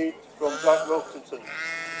again. 1118 from Jack Wilkinson.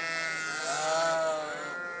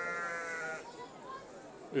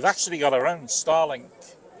 We've actually got our own Starlink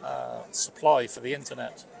supply for the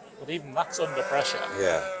internet, but even that's under pressure.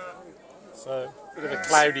 Yeah. So, bit of a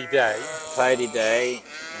cloudy day. Cloudy day,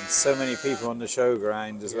 and so many people on the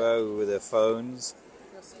showground as well with their phones.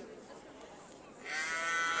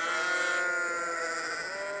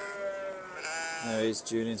 There he is,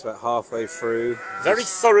 Julian's about halfway through. Very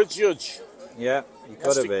thorough judge. Yeah, you've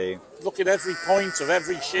got to be. Look at every point of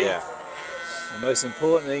every sheep. Yeah. The most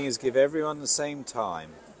important thing is give everyone the same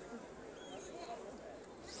time.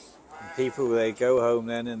 And people, they go home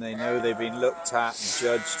then and they know they've been looked at and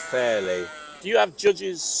judged fairly. Do you have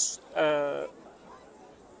judges,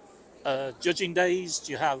 judging days?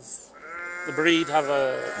 Do you have the breed have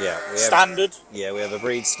a standard? Yeah, we have a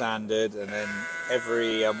breed standard, and then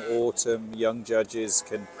every autumn young judges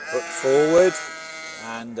can put forward,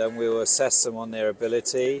 and we will assess them on their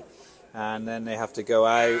ability. And then they have to go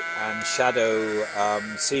out and shadow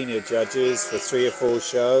senior judges for 3 or 4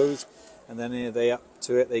 shows, and then if they up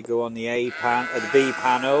to it, they go on the the B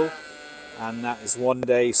panel, and that is 1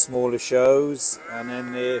 day smaller shows. And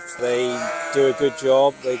then if they do a good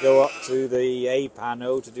job, they go up to the A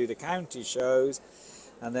panel to do the county shows.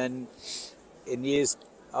 And then in years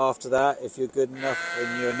after that, if you're good enough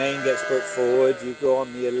and your name gets put forward, you go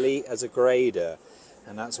on the elite as a grader.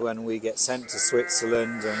 And that's when we get sent to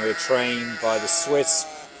Switzerland and we're trained by the Swiss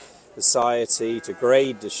Society to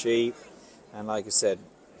grade the sheep. And like I said,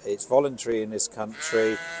 it's voluntary in this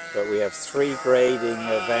country, but we have 3 grading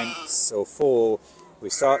events, or 4. We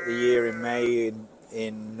start the year in May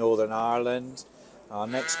in Northern Ireland. Our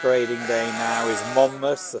next grading day now is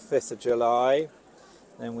Monmouth, the 5th of July.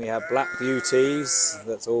 Then we have Black Beauties,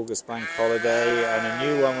 that's August Bank Holiday, and a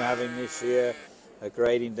new one we're having this year, a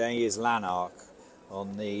grading day, is Lanark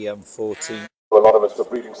on the 14th. Anonymous for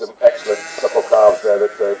breeding some excellent supple calves there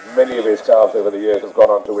that many of his calves over the years have gone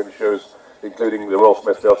on to win shows, including the Royal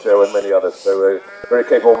Smithfield Show and many others. So a very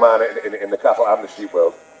capable man in the cattle and the sheep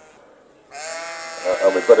world.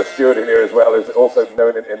 And we've got a steward in here as well, who's also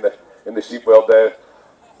known in the sheep world there,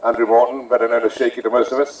 Andrew Morton, better known as Shaky to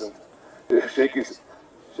most of us. And Shaky's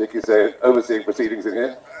overseeing proceedings in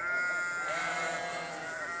here.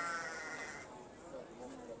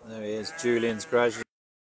 There he is, Julian's gradually.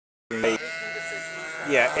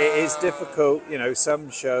 Yeah, it is difficult. You know, some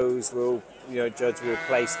shows will, judge will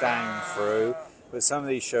place down through, but some of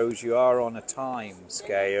these shows you are on a time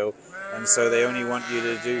scale, and so they only want you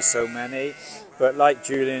to do so many. But like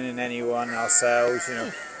Julian and anyone, ourselves,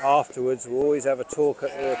 afterwards we'll always have a talk at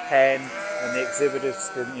the pen, and the exhibitors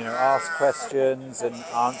can, ask questions and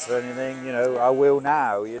answer anything. I will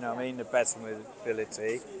now. The best of my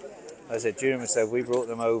ability. As I said, Julian and myself, we brought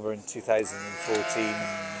them over in 2014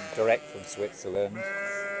 direct from Switzerland.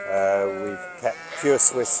 We've kept pure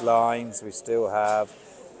Swiss lines. We still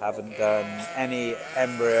haven't done any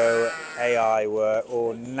embryo AI work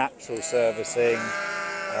or natural servicing,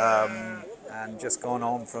 and just gone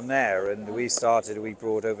on from there. And we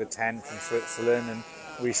brought over 10 from Switzerland, and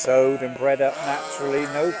we sowed and bred up naturally,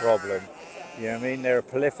 no problem. They're a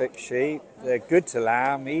prolific sheep. They're good to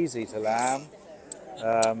lamb, easy to lamb.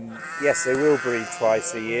 Yes, they will breed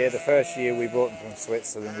twice a year. The first year we brought them from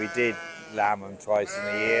Switzerland, we did lamb them twice in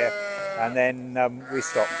a year, and then we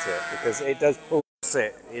stopped it because it does pull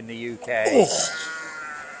it in the UK.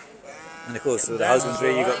 And of course, with the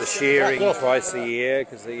husbandry, you've got the shearing twice a year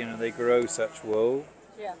because they grow such wool.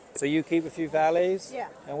 Yeah. So you keep a few valleys? Yeah.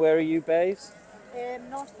 And where are you based?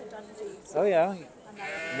 North of Dundee. Oh yeah.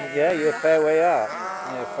 Yeah, you're a fair way up.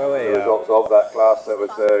 Yeah, fair way The results of that class, that was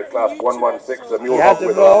class 116, a mule You had hog them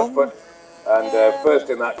with a wrong. foot. And first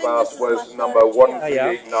in that class was number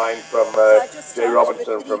 1389 from J.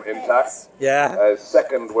 Robinson from Intact. Yeah.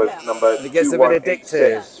 Second was number And it gets a bit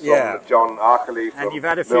addictive. 2186 from John Arkley from And you've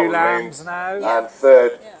had a few Milton lambs Keynes. now. And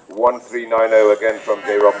third, 1390 again from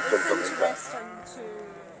J. Robinson from It's Intact. interesting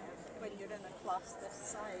when you're in a class this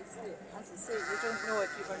size, as I say, you don't know if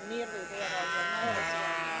you were nearly there or you're not as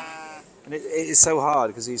well. And it is so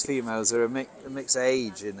hard because these females are a mixed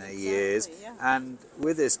age in their years, and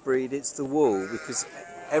with this breed it's the wool, because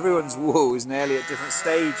everyone's wool is nearly at different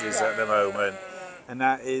stages at the moment, and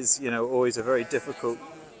that is always a very difficult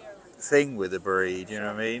thing with the breed, you know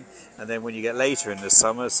what I mean? And then when you get later in the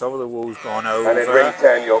summer, some of the wool's gone over. And in ring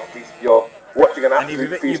 10 you're watching an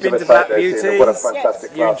absolute feast of a sight there, seeing what a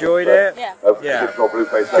fantastic class. You enjoyed it? Yeah. Of traditional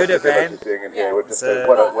blue-faced Good event. Seeing in here. What a sight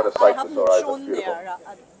for sore eyes. That's beautiful.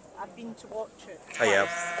 I've been to watch it twice. Oh, yeah.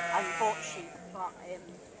 And bought sheep, but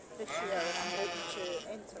this year I'm hoping to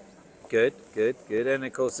enter. Good. And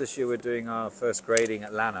of course this year we're doing our first grading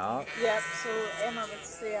at Lanark. Yeah, so Emma was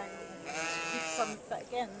saying keep some, but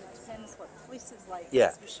again, it depends what the fleece is like.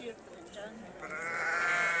 Yeah. We sheared them in January.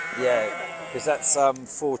 Yeah, because that's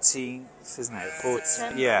 14th, isn't it?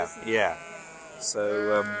 September, yeah, isn't it? yeah.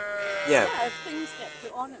 So Yeah, if things get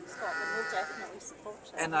put on in Scotland, we'll definitely support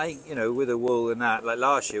it. And with the wool and that, like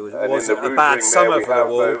last year And wasn't in the a bad roofing summer there, for the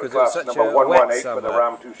we wool have, because it was class such number a wet 118 summer. for the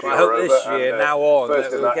Ram 2 But I hope this Rover, year, and, now on, first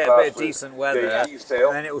that in we'll that get a class bit of was decent weather, J.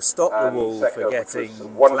 Easdale, and it will stop the and wool second for was getting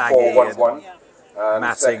 1411, flaggy and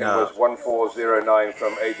matting second up. was 1409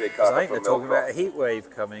 from AJ I Carter think they're from talking about a Millcroft. heat wave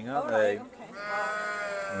coming, aren't they? Okay.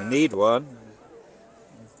 We need one.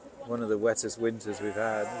 One of the wettest winters we've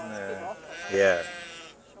had, isn't it?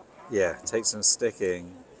 Yeah, take some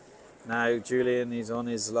sticking. Now Julian is on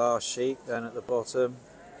his last sheep down at the bottom,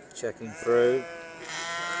 checking through.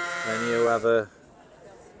 Then he'll have a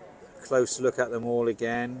close look at them all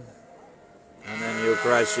again, and then he'll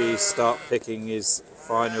gradually start picking his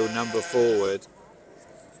final number forward.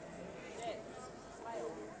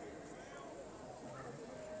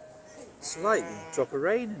 It's like a drop of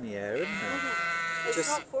rain in the air, isn't it? It's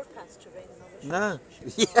not forecast to rain though. No.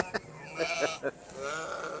 Yeah.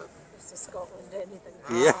 It's Scotland, anything.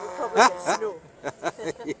 Yeah. We'll probably get snow.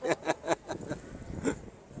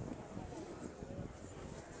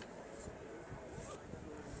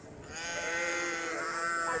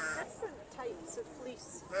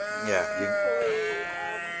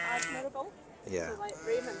 Yeah. Like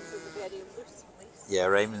Raymond's is a very loose place. Yeah,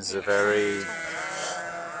 Raymond's a very...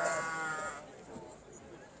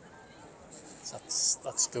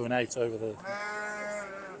 That's going out over the...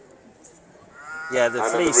 Yeah, the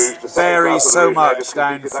And fleece the second varies class of the so Rouge now much just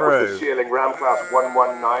down completed. That was the through. Shearling Ram class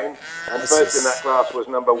 119. And This first in is- that class was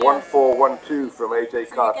number 1412 from AJ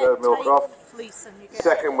Carter of Millcroft.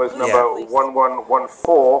 Second was number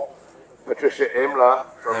 1114, Patricia Imler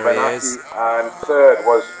from There he Benaki. is. And third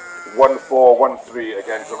was 1413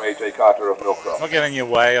 again from AJ Carter of Millcroft. Not getting in your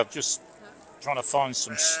way, I'm just trying to find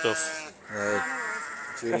some stuff.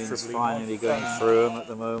 Julian's Preferably finally my going phone. through them at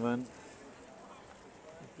the moment.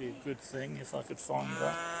 Would be a good thing if I could find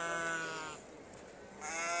that.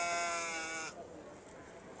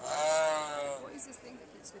 What is this thing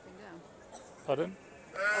that keeps slipping down? Pardon?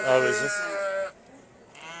 Oh, is it?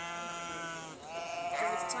 Do you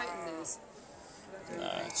want me to tighten these? No,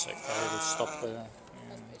 it's okay, we'll stop there.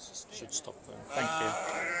 Yeah, it should stop there. Thank you.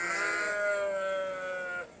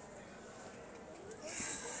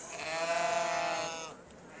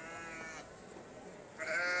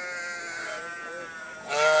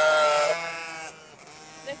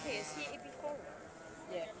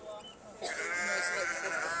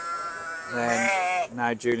 Then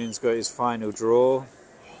now Julian's got his final draw.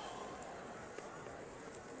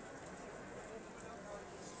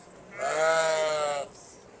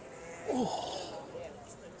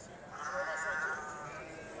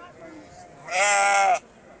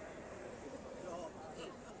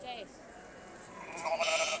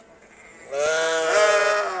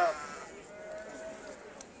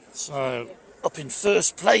 So, up in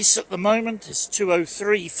first place at the moment is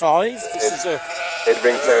 2035. This is a... In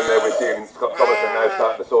Ringtown there we're seeing Scott Thomason now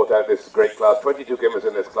starting to sort out this great class. 22 gimmers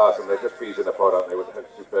in this class and they're just peas in a pod, aren't they? With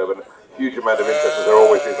superb and huge amount of interest as there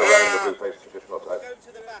always is around the Blue Face traditional type.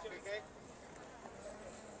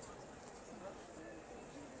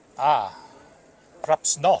 Ah,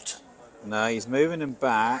 perhaps not. No, he's moving them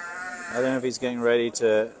back. I don't know if he's getting ready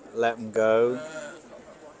to let them go.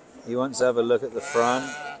 He wants to have a look at the front.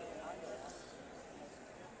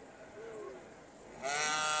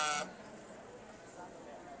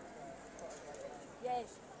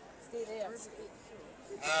 Yes, stay there.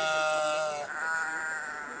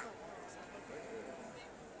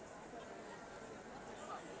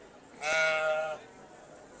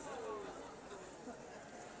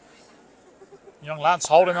 Young lad's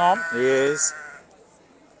holding on. He is.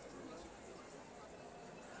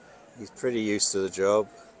 He's pretty used to the job.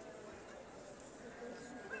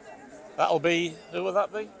 That'll be... Who will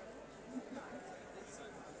that be?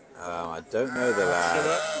 I don't know the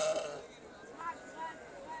lad.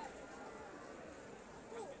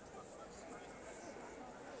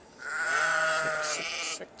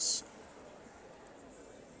 Six.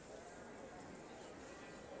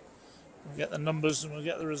 We'll get the numbers and we'll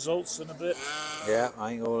get the results in a bit. Yeah, I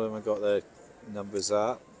think all of them have got their numbers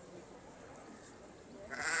up.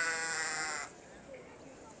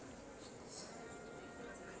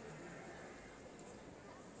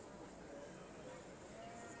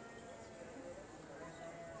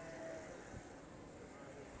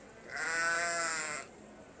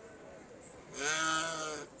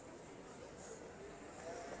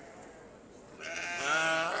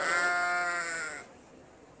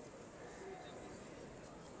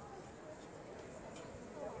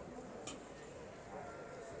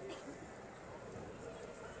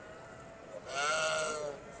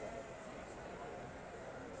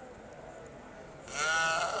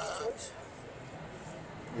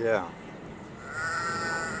 Yeah.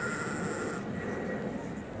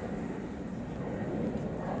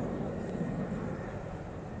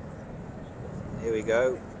 Here we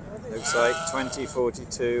go. Looks like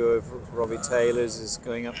 2042 of Robbie Taylor's is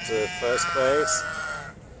going up to first place.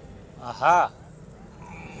 Aha.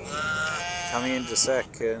 Coming into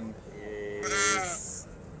second is...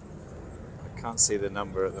 I can't see the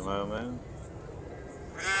number at the moment.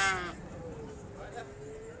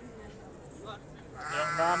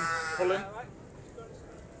 Young man pulling.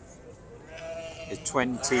 It's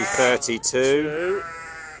 2032.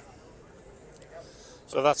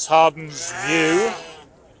 So that's Harden's View.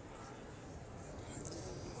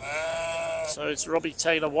 So it's Robbie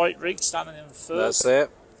Taylor White Rig standing in first. That's it.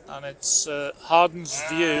 And it's Harden's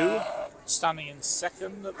View standing in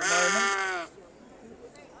second at the moment.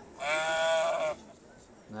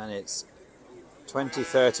 And then it's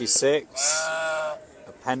 2036, a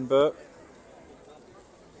pen book.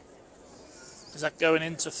 Is that going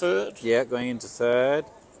into third? Yeah, going into third.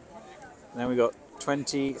 And then we got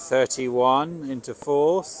 2031 into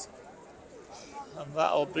fourth. And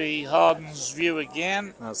that'll be Harden's View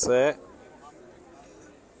again. That's it.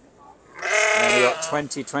 And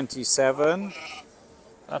 2027.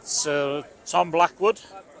 That's Tom Blackwood.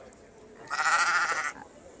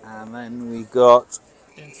 And then we got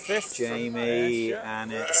In 5th. Jamie,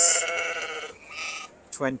 and it's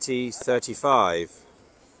 2035.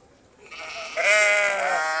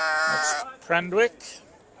 That's Prendwick.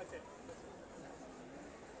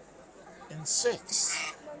 In 6th.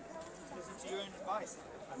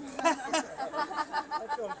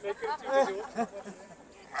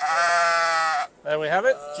 There we have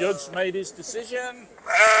it. Judge made his decision.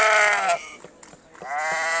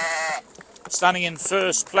 Standing in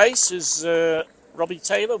 1st place is Robbie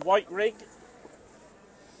Taylor, White Rig.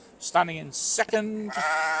 Standing in 2nd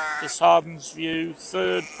is Harden's View.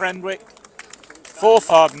 3rd, Prendwick. 4th,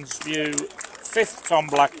 Harden's View. 5th, Tom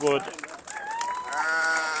Blackwood.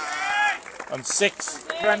 And 6th,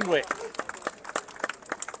 Prendwick.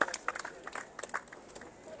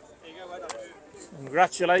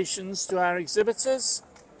 Congratulations to our exhibitors.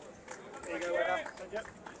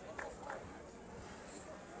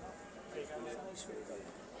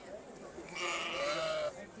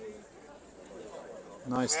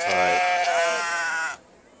 Nice type.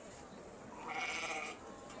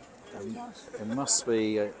 It must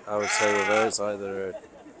be, I would say, with those either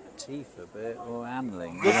teeth a bit or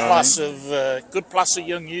handling. Good class of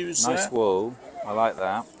young ewes. Nice there. wool. I like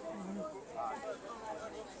that.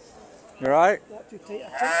 You right?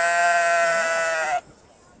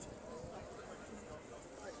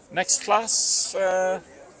 Next class,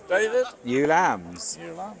 David. Ewe lambs.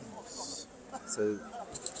 Ewe lambs. So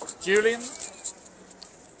Julian,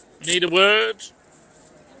 you need a word.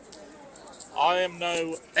 I am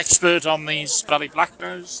no expert on these Valais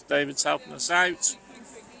Blacknose. David's helping us out.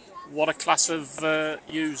 What a class of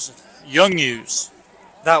ewes, young ewes.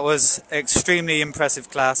 That was extremely impressive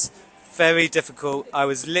class. Very difficult. I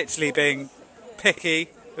was literally being picky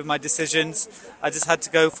with my decisions. I just had to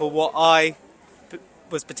go for what I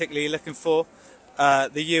was particularly looking for.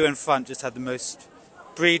 The ewe in front just had the most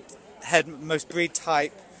breed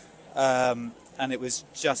type, and it was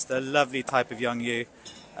just a lovely type of young ewe.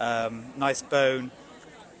 Nice bone,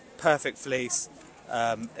 perfect fleece.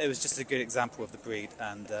 It was just a good example of the breed,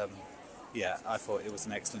 and yeah, I thought it was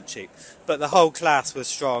an excellent sheep. But the whole class was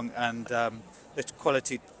strong, and the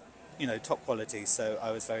quality, top quality, so I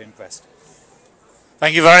was very impressed.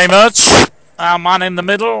 Thank you very much. Our man in the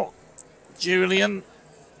middle, Julian.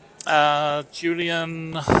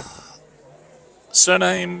 Julian,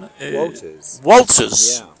 surname is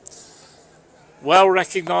Walters. Yeah. Well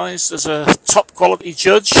recognised as a top quality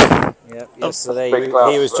judge. Yep. Yesterday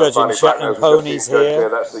he was judging Shetland ponies here.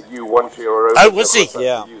 That's the U1 year. Oh, was he?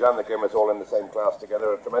 Yeah. The U's and the Gimmers all in the same class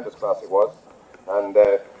together. A tremendous class it was. And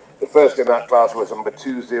the first in that class was number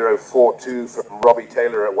 2042 from Robbie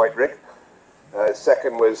Taylor at White Rig.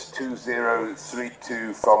 Second was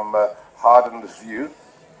 2032 from Harden's View.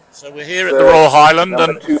 So we're here at the Royal Highland.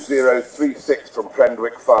 Number 2036 from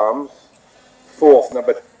Prendwick Farms. Fourth,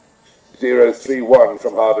 number 031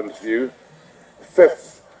 from Harden's View.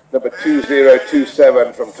 Fifth, number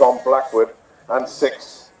 2027 from Tom Blackwood. And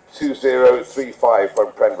sixth, 2035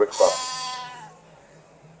 from Prendwick Farms.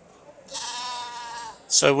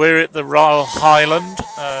 So we're at the Royal Highland,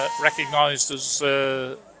 recognised as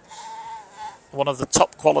one of the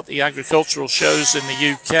top quality agricultural shows in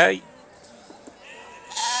the UK.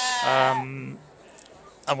 And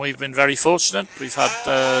we've been very fortunate. We've had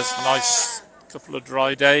a nice couple of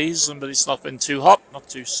dry days, but it's not been too hot, not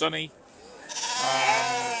too sunny.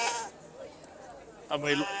 And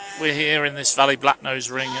we're here in this Valais Blacknose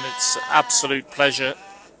ring, and it's an absolute pleasure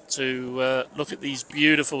to look at these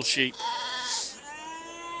beautiful sheep.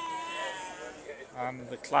 And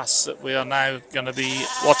the class that we are now going to be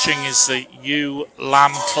watching is the ewe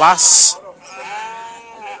lamb class.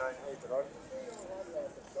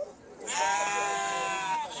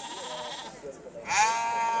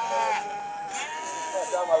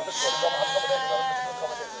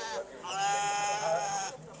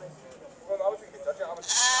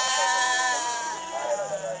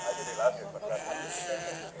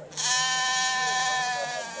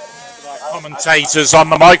 Commentators on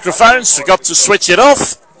the microphones forgot to switch it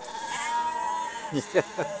off.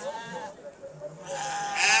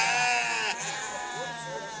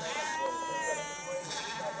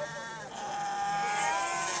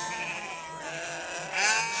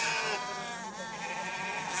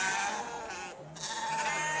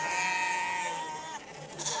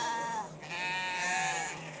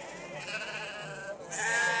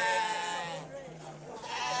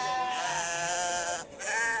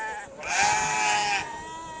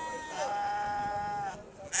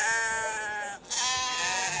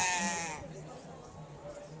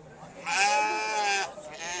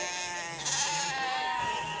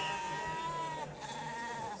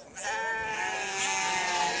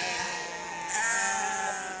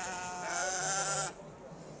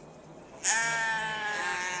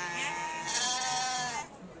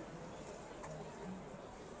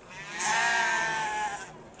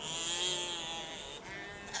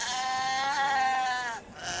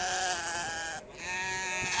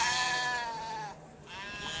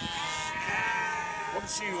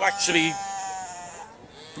 you've actually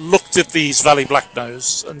looked at these Valais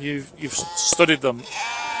Blacknose and you've studied them,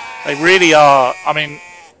 they really are, I mean,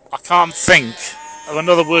 I can't think of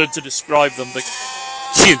another word to describe them, but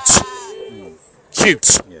cute.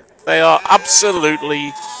 Cute. Yeah. They are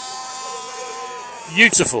absolutely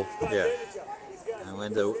beautiful. Yeah. And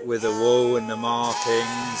when with the wool and the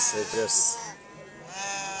markings,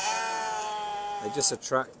 they just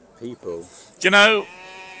attract people. Do you know,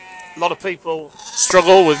 a lot of people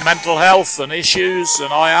struggle with mental health and issues,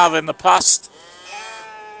 and I have in the past.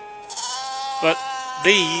 But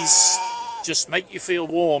these just make you feel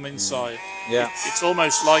warm inside. Yeah. It's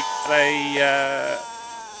almost like they,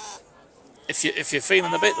 if you're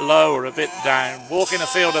feeling a bit low or a bit down, walk in a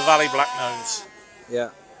field of Valais Blacknose.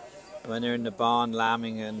 Yeah. When they're in the barn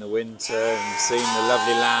lambing in the winter and seeing the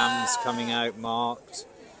lovely lambs coming out marked,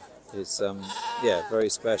 it's yeah, very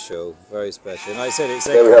special, very special. And like I said, it's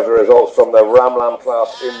Here we have the results from the Ram Lamb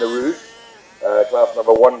class in the Rouge. Class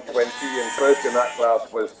number 120 in first in that class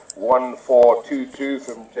was 1422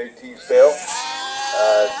 from JT Sale.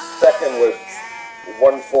 Second was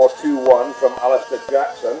 1421 from Alistair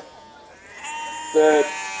Jackson. Third,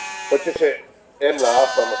 Patricia Imla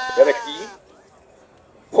from Benaki.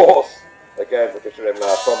 Fourth, again Patricia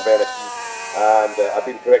Imla from Benaki. And I've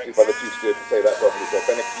been corrected by the two stewards to say that properly, so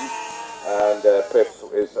Benaki. And fifth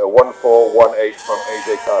is 1418 from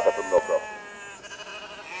AJ Carter from Millcroft.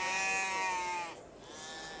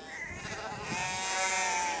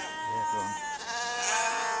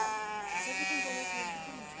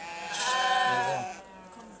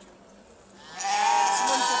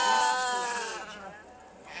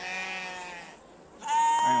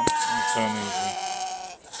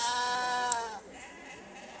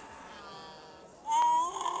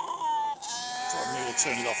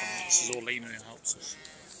 Turn it off, and this is all leaner and helps us.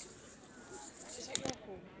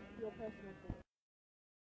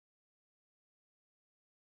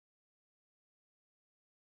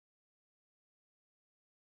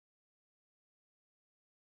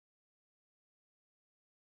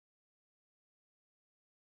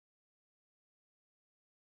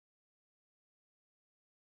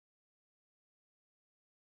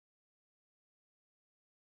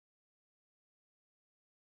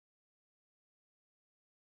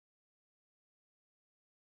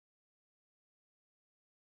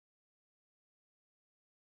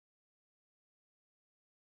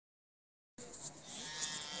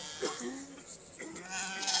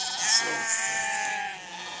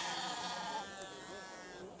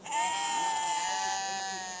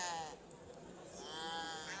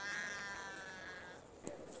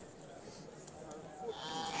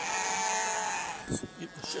 You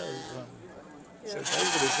can show David,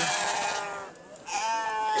 isn't it?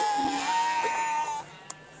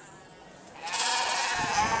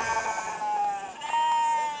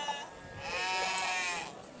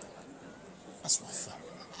 That's my phone.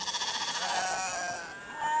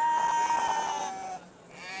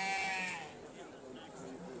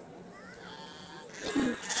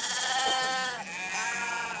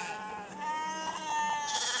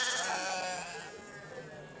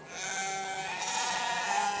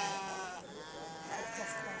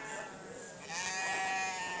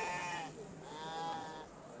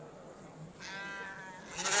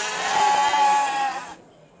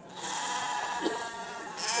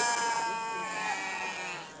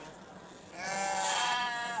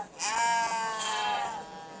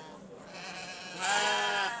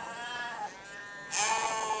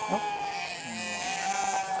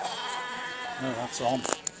 No, that's on.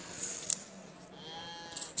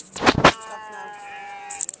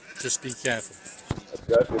 Just be careful.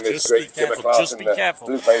 Just be careful. Just be careful.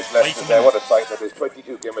 Blue face left there. What a sight. There's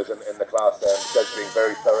 22 gimmers in the class there. And the judge being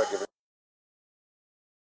very thorough. Giving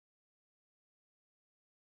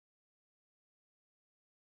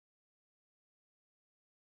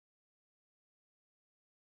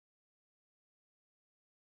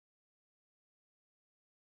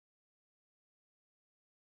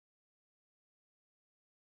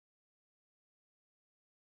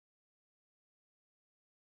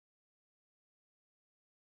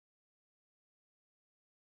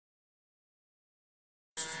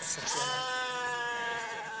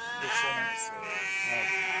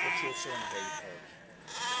What's your surname?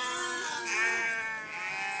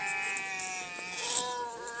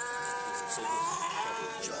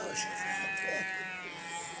 Josh.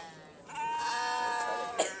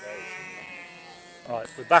 Right,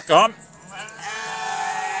 we're back on.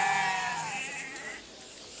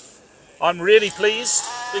 I'm really pleased.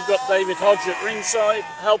 We've got David Hodge at ringside,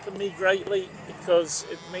 helping me greatly because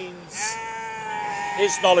it means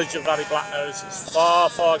his knowledge of Valais Blacknose is far,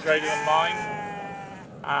 far greater than mine.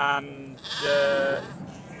 and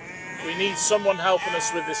we need someone helping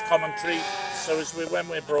us with this commentary. So when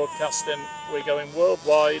we're broadcasting, we're going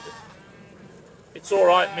worldwide. It's all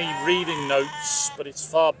right me reading notes, but it's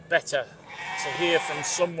far better to hear from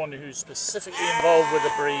someone who's specifically involved with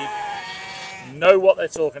the breed, know what they're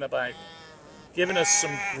talking about, giving us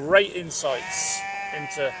some great insights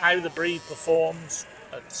into how the breed performs,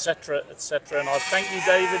 etc., etc. And I thank you,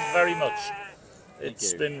 David, very much.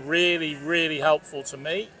 It's been really, really helpful to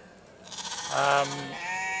me.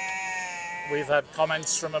 We've had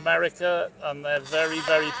comments from America, and they're very,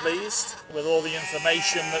 very pleased with all the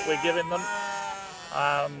information that we're giving them.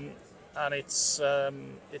 And it's a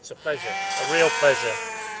pleasure, a real pleasure.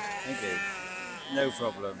 Thank you. No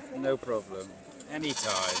problem, no problem.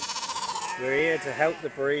 Anytime. We're here to help the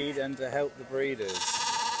breed and to help the breeders.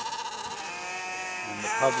 And the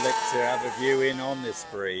public to have a view in on this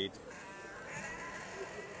breed.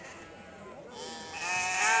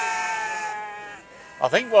 I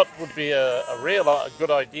think what would be a good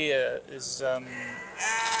idea is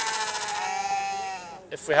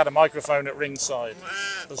if we had a microphone at ringside.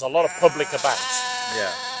 There's a lot of public about.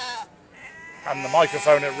 Yeah. And the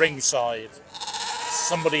microphone at ringside,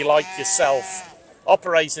 somebody like yourself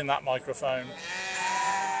operating that microphone,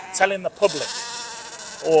 telling the public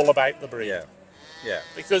all about the breed. Yeah. Yeah.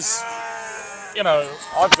 Because, you know,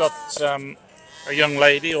 I've got a young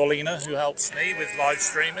lady, Orlina, who helps me with live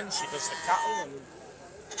streaming. She does the cattle, and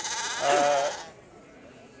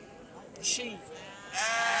she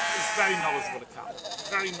is very knowledgeable of cattle,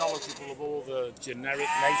 very knowledgeable of all the generic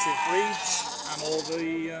native breeds and all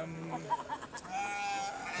the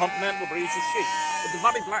continental breeds of sheep. But the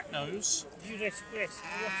Valais Blacknose... Yes, please.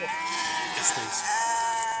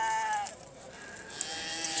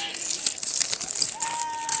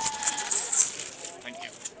 Thank you.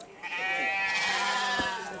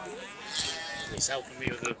 He's helping me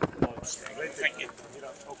with the live stream. Thank you.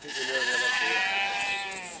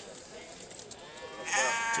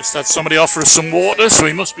 Just had somebody offer us some water, so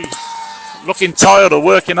he must be looking tired or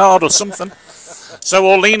working hard or something. So,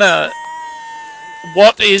 Orlina,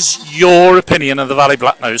 what is your opinion of the Valais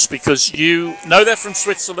Blacknose? Because you know they're from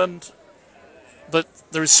Switzerland, but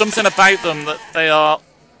there is something about them that they are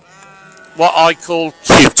what I call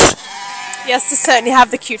cute. Yes, they certainly have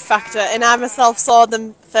the cute factor, and I myself saw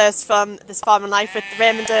them first from this Farm and Life with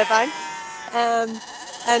Raymond Irvine,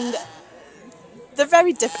 and they're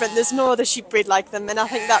very different. There's no other sheep breed like them, and I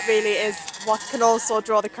think that really is what can also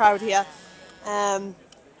draw the crowd here.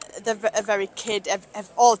 They're a very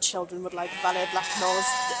all children would like Valais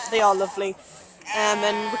Blacknose. They are lovely,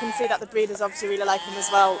 and we can see that the breeders obviously really like them as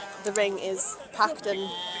well. The ring is packed, and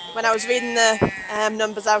when I was reading the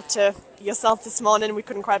numbers out to yourself this morning, we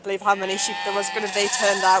couldn't quite believe how many sheep there was going to be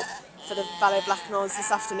turned out for the Valais Blacknose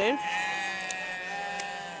this afternoon.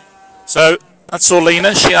 So that's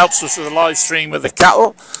Orlina. She helps us with the live stream with the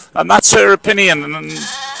cattle, and that's her opinion. And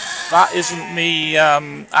that isn't me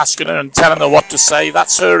asking her and telling her what to say.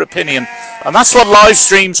 That's her opinion, and that's what live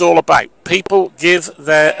stream's all about. People give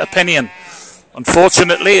their opinion.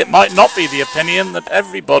 Unfortunately, it might not be the opinion that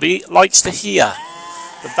everybody likes to hear,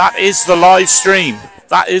 but that is the live stream.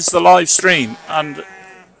 That is the live stream, and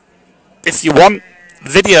if you want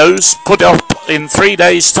videos put up in 3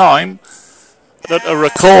 days' time that are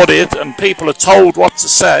recorded and people are told what to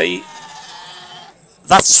say,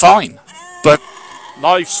 that's fine. But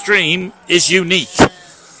live stream is unique,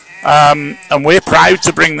 and we're proud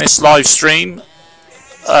to bring this live stream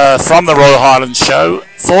from the Royal Highlands Show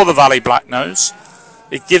for the Valais Blacknose.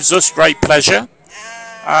 It gives us great pleasure,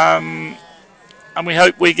 and we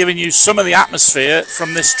hope we're giving you some of the atmosphere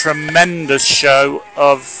from this tremendous show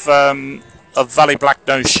of Valais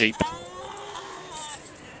Blacknose sheep.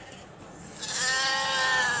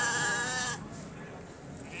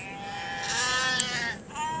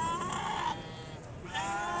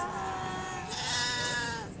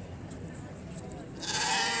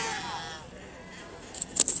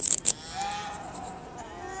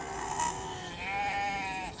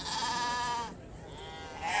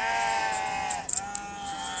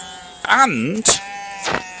 And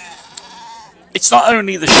it's not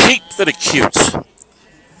only the sheep that are cute.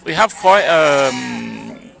 We have quite a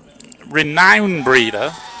renowned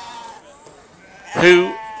breeder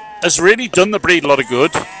who has really done the breed a lot of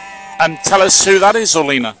good. And tell us who that is,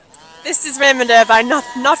 Orlina. This is Raymond Irvine,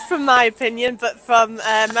 not from my opinion, but from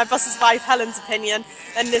my boss's wife Helen's opinion.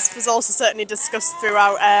 And this was also certainly discussed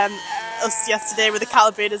throughout us yesterday with the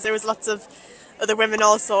cattle breeders. There was lots of other women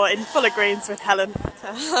also in full agreement with Helen.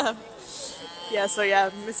 Yeah, so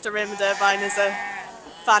yeah, Mr. Raymond Irvine is a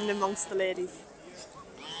fan amongst the ladies.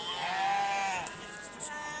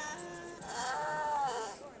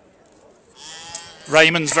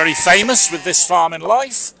 Raymond's very famous with this farm in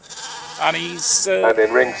life, and he's and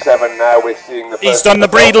in ring 7 now we're seeing the he's done the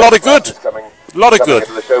breed a lot of good. A lot of good.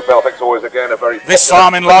 The show Belfix always again a very this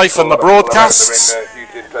farm in life and the broadcasts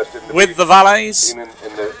huge interest in the with the Valais.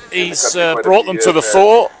 He's brought them to the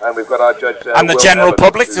fore, and we've got our judge, and the general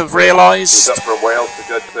public have realised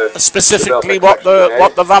specifically what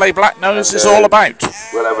the Valais Blacknose is all about.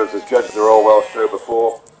 Will Evans has judged the Royal Welsh Show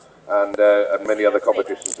before, and many other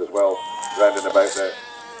competitions as well, round and about there.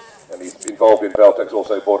 And he's involved in Beltex,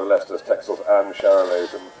 also Border Leicester's, Texels and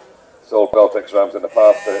Charolais, and sold Beltex rams in the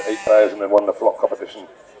past, 8,000, and won the flock competition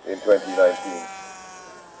in 2019.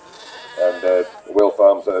 And Will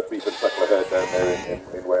Farms beef and suckler herd down there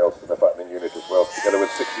in Wales for the fattening unit as well, together with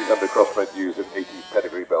 1,600 crossbred ewes and 80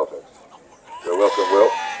 pedigree Beltex. So welcome, Will,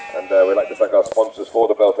 and we'd like to thank our sponsors for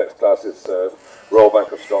the Beltex classes, Royal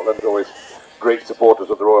Bank of Scotland, always great supporters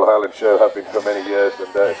of the Royal Highland Show, have been for many years, and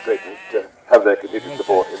it's great to have their continued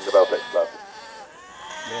support in the Beltex classes.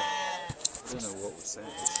 Yeah, I don't know what was said.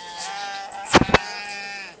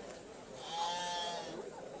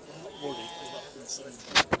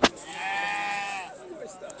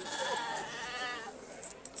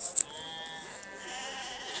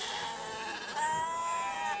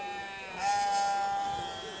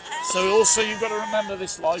 So also you've got to remember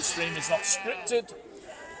this live stream is not scripted.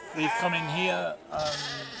 We've come in here and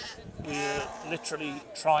we're literally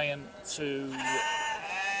trying to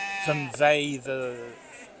convey the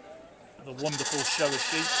wonderful show of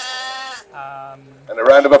sheep. And a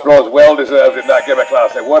round of applause, well deserved in that Gimmer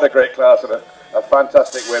class. What a great class and a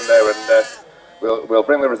fantastic win there. And we'll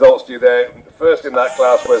bring the results to you there. First in that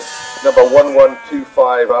class was number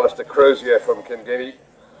 1125, Alistair Crozier from Kinguiney.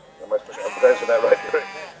 I'm pronouncing that right.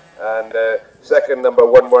 And second, number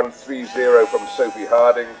 1130 from Sophie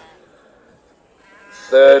Harding.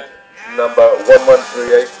 Third, number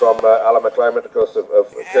 1138 from Alan McClymont, of course, of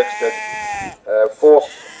Kirkstead. Fourth,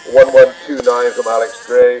 1129 from Alex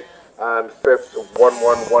Gray. And fifth,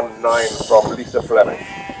 1119 from Lisa Fleming.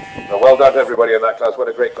 So well done to everybody in that class. What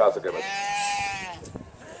a great class of Gimmers.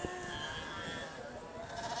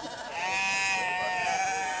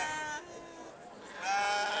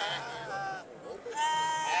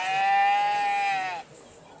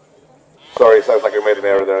 Sorry, sounds like I made an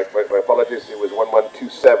error there. My apologies. It was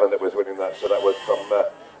 1127 that was winning that, so that was from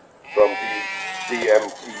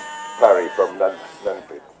DMT Parry from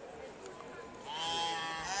Nunfield.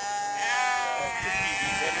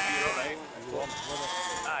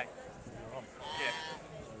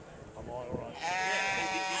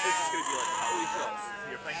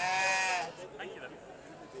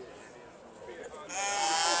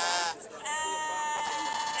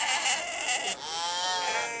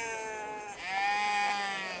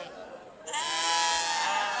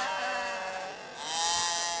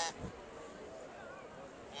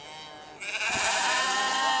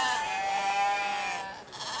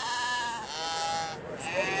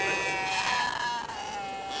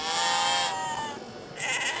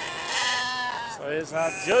 There's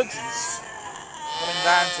our judges coming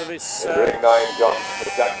down to this. Ring 9, John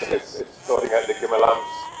Jackson is sorting out the Gimmer lambs.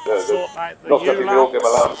 Not the old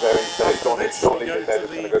Gimmer lambs there. He's shortly they're just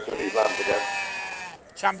going to go through these lambs again.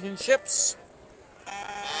 Championships.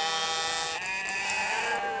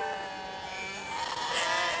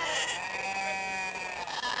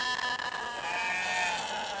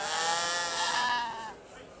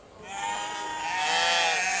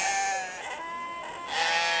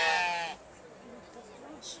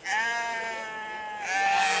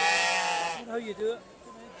 How you do it?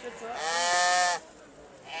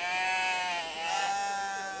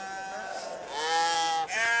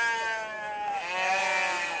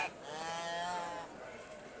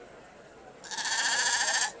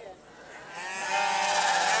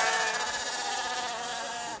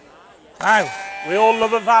 Now, we all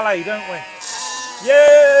love a Valais, don't we?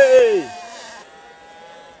 Yay!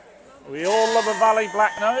 We all love a Valais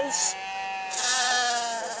Blacknose.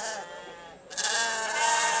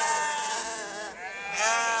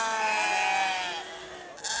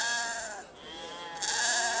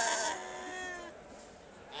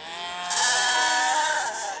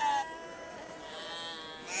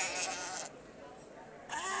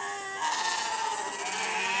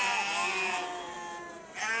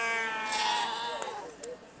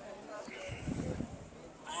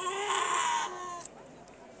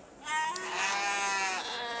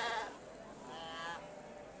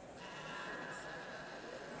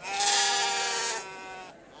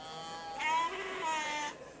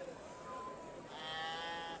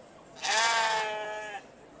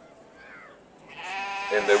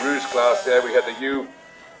 In the Rouge class there, we had the ewe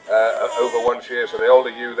over 1 year. So the older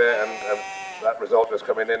ewe there, and that result is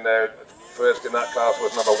coming in there. First in that class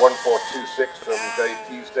was number 1426 from Dave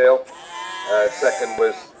Teasdale. Second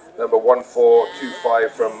was number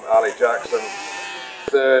 1425 from Ali Jackson.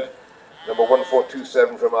 Third, number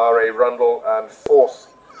 1427 from R.A. Rundle. And fourth,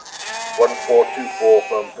 1424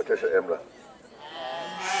 from Patricia Imler.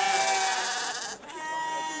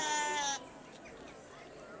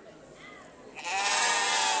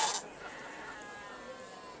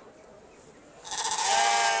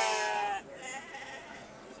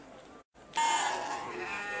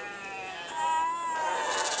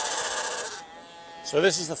 So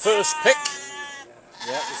this is the first pick.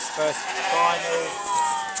 Yeah, this is the first final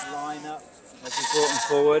lineup as we brought them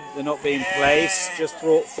forward. They're not being placed, just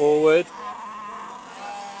brought forward.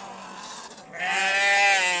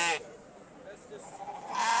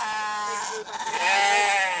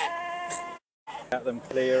 Get them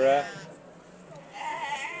clearer.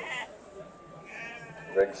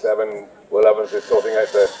 Ring 7, Will Evans is sorting out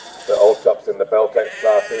the old tops in the Beltex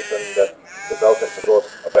classes, and the Beltex, of course,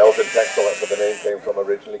 a Belgian textile, that's where the name came from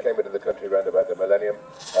originally, came into the country around about the millennium,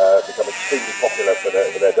 become extremely popular for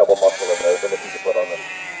their double muscle and their ability to put on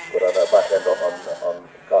a back end on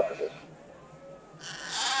carcasses.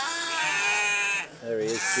 There he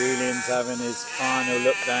is, Julian's having his final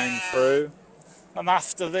look down through. And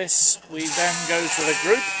after this, we then go to the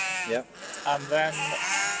group. Yep. And then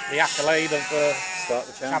the accolade of the start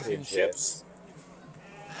the championships.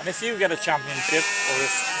 And if you get a championship, or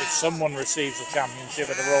if someone receives a championship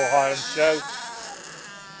at the Royal Highland Show,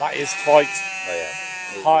 that is quite. Oh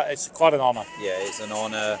yeah. It's quite an honour. Yeah, it's an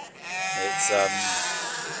honour. It's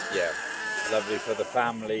yeah, lovely for the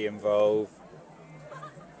family involved,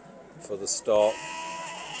 for the stock,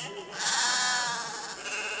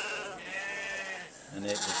 and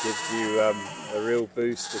it gives you a real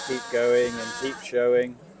boost to keep going and keep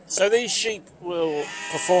showing. So these sheep will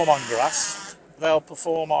perform on grass. They'll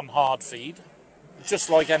perform on hard feed, just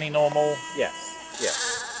like any normal. Yes,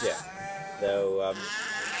 yeah, yeah. They'll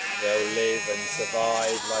live and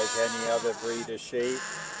survive like any other breeder sheep.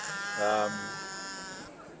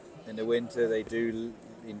 In the winter, they do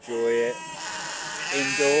enjoy it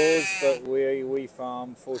indoors, but we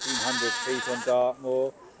farm 1,400 feet on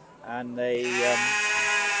Dartmoor, and they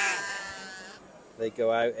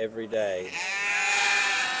go out every day.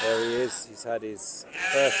 There he is. He's had his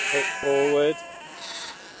first pick forward.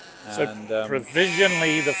 And, so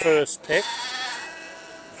provisionally the first pick.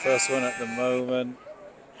 The first one at the moment.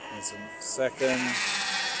 There's a second.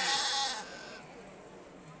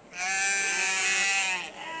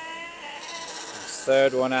 His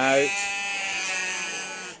third one out.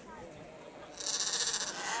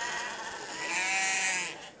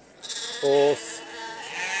 Fourth.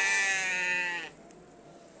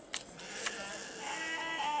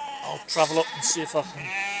 I'll travel up and see if I can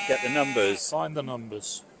get the numbers. Find the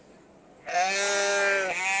numbers.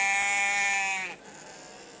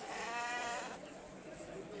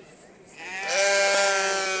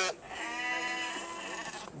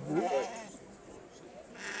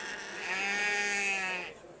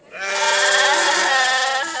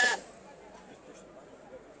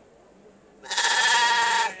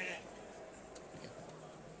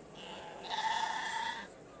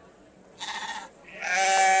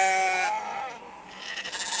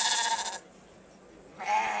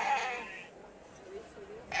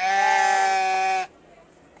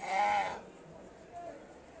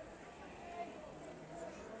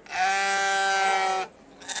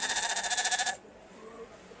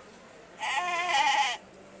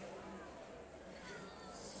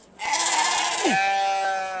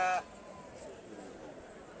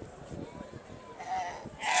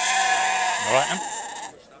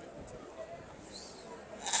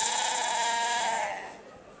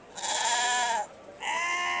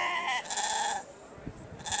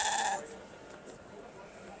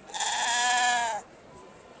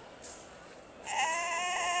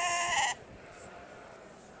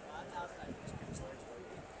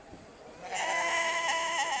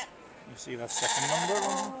 See that second number?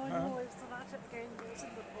 Oh, no, it's the magic game goes in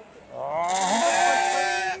the pocket. Oh.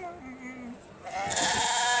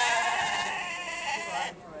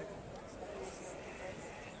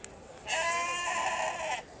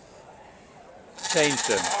 Changed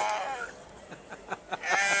them.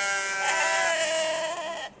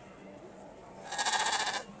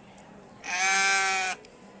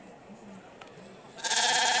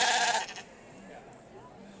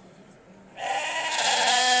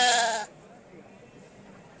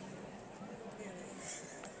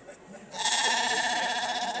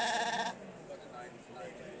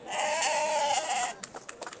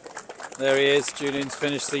 There he is. Julian's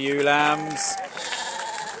finished the ewe lambs.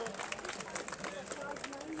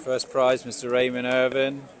 First prize, Mr. Raymond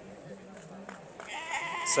Irvin.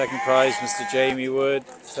 Second prize, Mr. Jamie Wood.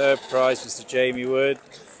 Third prize, Mr. Jamie Wood.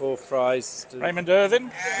 Fourth prize, Mr. Raymond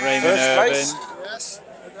Irvin. Raymond First Irvin. place. Yes,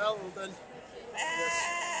 well done.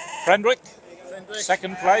 Prendwick. Prendwick.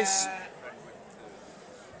 Second place.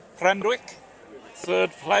 Prendwick.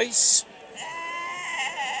 Third place.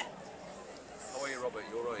 How are you, Robert?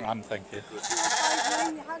 You all right? And thank you.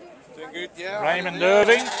 Doing good, yeah. Raymond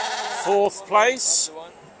Irving. Fourth place.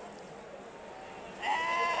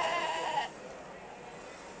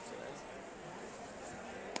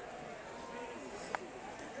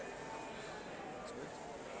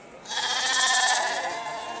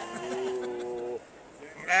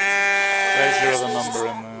 Where's your other number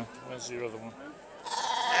in there? Where's your other one?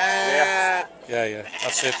 Yeah.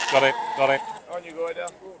 That's it. Got it. On you go, there.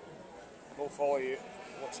 We'll follow you.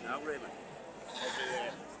 What's now, Raymond?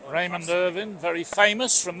 Raymond Irvin, very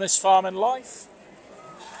famous from this farm in life.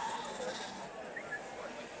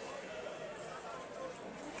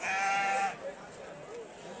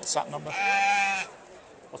 What's that number?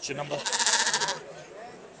 What's your number?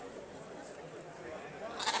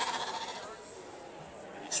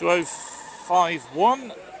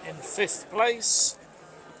 2051 in fifth place.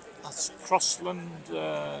 That's Crossland,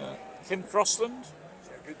 Kim Crossland. Is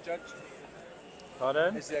he a good judge?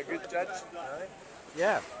 Pardon? Is he a good judge?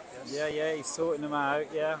 Yeah. Yeah, he's sorting them out.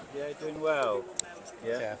 Yeah, doing well.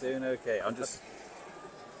 Yeah, doing okay. I'm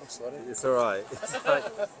sorry. It's all right.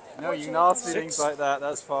 No, you can ask me things like that.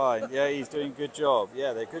 That's fine. Yeah, he's doing a good job.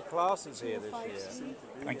 Yeah, they're good classes here this year.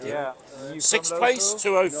 Thank you. Yeah. You Sixth from place,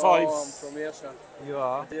 local? 205. No, I'm from here, sir. You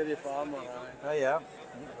are. Dairy farmer. Oh yeah.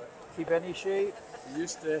 Keep any sheep? We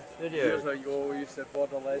used to, Did years you? ago, we used to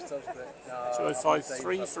border Leicesters, but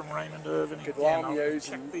 2053 from Raymond Irvin. Good Again, lamb I'll ewes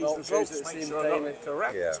check and these milk results, cows at the make same sure I got time. it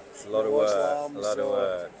correct. Yeah, it's a lot of work. A lot of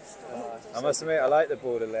work. I must admit, I like the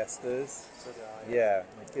border Leicesters. Yeah,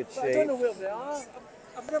 good But I don't know sheep. where they are.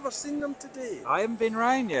 I've never seen them today. I haven't been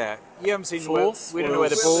round yet. You haven't seen Fourth we don't know where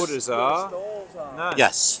the was- borders are. Stalls are. No.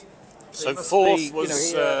 Yes. So So it must fourth be, you know,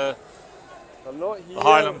 was here. They're not here. the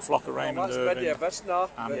Highland flock of Well, Raymond that's Biddy Irvin. Visna,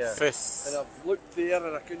 And but- Yeah. fifth and I've looked there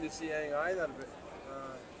and I couldn't see anything either. But,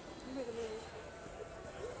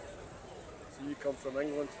 so you come from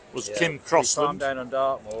England, was Yeah, Kim we farm Crossland, down on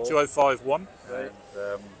Dartmoor. 2051. right? And,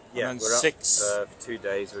 yeah, And then we're up sixth for 2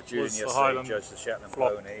 days. We're Julian was the yesterday Highland judged the Shetland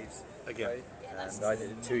flock. ponies. Again. Right. And I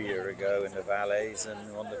did it 2 years ago in the Valais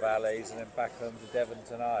and on the Valais and then back home to Devon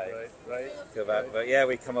tonight. Right. Go back, but yeah,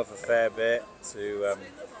 we come up a fair bit to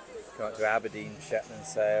come up to Aberdeen Shetland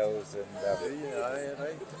sales and Right.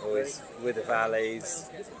 always with the Valais.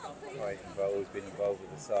 Always been involved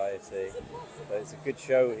with the society. So it's a good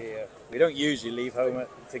show here. We don't usually leave home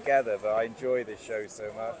together, but I enjoy this show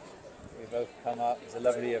so much. We both come up. It's a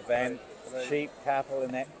lovely event. Sheep, cattle,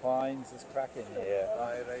 and equines is cracking here.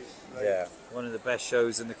 Right. Yeah, one of the best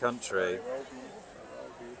shows in the country.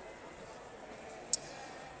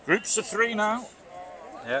 Groups of three now,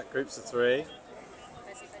 Yeah, groups of 3.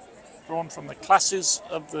 drawn from the classes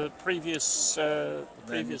of the previous Then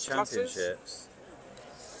classes. championships.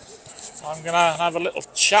 I'm going to have a little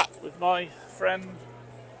chat with my friend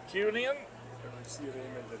Julian. See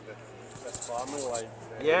Raymond in this farming life.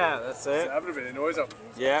 Yeah, that's it. Everybody knows him.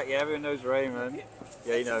 Yeah, everyone knows Raymond.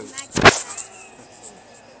 Yeah, you know. I'm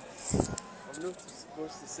not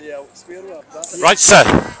supposed to say out swear word. Right, sir.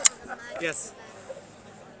 Yes.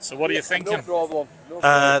 So what are you thinking? No problem. No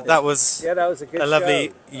problem. That was Yeah, that was a good a lovely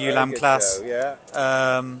show. ewe Very lamb good class. show, yeah.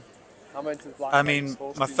 I'm into the black I mean, Knights, my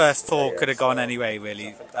Holsteins. first 4 Yeah, could have gone anyway,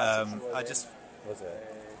 really. I just Was it?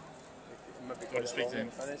 Maybe Go to speak to him.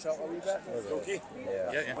 finish up a wee bit. Okay.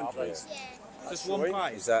 Yeah. just one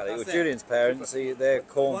prize. Exactly. Well, Julian's parents, they're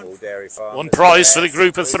Cornwall dairy farmers. One prize for the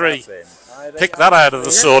group of 3. Pick that out of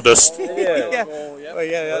the sawdust. Yeah. Yeah. Oh, yeah. Well,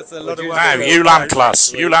 yeah, that's a lot of work. Now, ewe lamb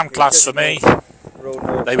class. Ewe lamb class for me.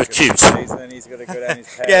 They were cute.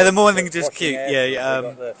 Yeah, the more than just cute.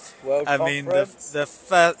 Yeah, I mean, the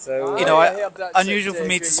first, So, you know, I heard that unusual for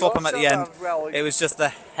me to Great swap them at the end. Yorkshire, It was just the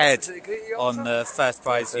head Great Yorkshire? on the first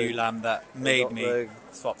prize ewe lamb that made got me the-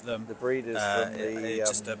 swap them. the breeders from the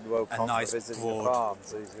just a World a Conference nice visiting the broad, farm,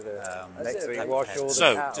 so he's gonna next week type wash head. all the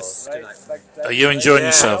So, cows. just Right, big time. Are you enjoying Yeah.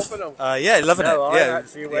 yourself? Helping 'em. Yeah, loving No, it. I Yeah,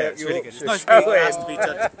 actually yeah, went it's really to good. It's Yorkshire nice to showing. asked to be judged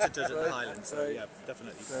at the Highlands, so yeah,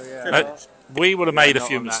 definitely. We would have made a Not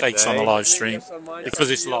few on that mistakes on the day. live stream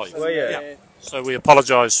because it's live. Well, yeah. So we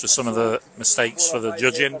apologise for some of the mistakes for the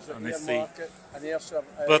judging, and if the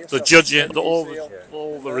but the judging, all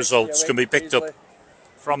the results can be picked up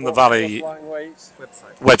from the Valais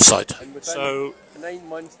website. So, 9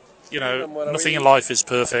 months, you know, nothing in life is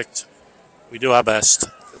perfect. We do our best.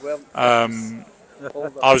 I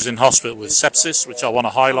was in hospital with sepsis, which I want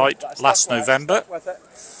to highlight, last November.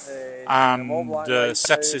 And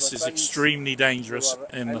sepsis is extremely dangerous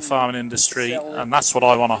in the farming industry, and that's what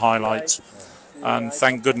I want to highlight. And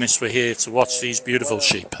thank goodness we're here to watch these beautiful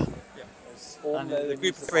sheep. And the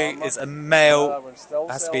group of 3 is a male,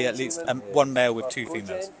 has to be at least one male with 2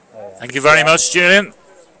 females. Thank you very much, Julian.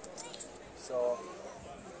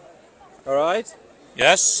 All right.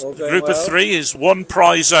 Yes, the group of 3 is 1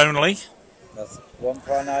 prize only. That's 1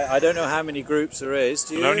 prize. I don't know how many groups there is.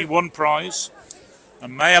 Do you? Only 1 prize, a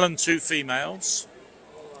male and 2 females.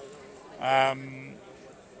 And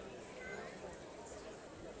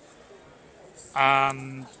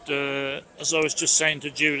as I was just saying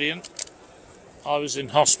to Julian, I was in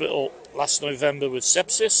hospital last November with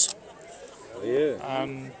sepsis. Oh, yeah.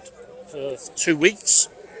 And for 2 weeks,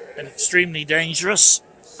 and extremely dangerous.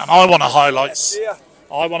 And I want to highlight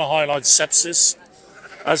sepsis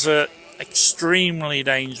as a extremely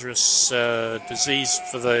dangerous disease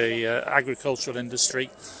for the agricultural industry.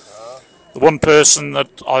 The one person that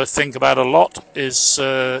I think about a lot is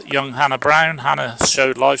young Hannah Brown. Hannah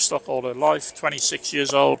showed livestock all her life, 26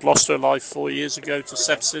 years old, lost her life 4 years ago to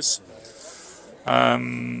sepsis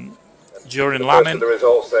during lambing. The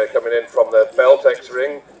results coming in from the Beltex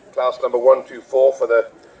ring, class number 124 for the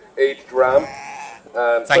aged ram.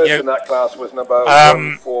 And Thank you. In that class was number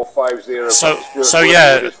 1450. So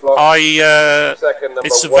yeah, it's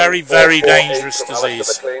a very, very dangerous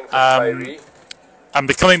disease. And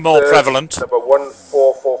becoming more prevalent. Number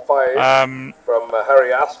 1445 from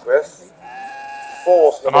Harry Asquith.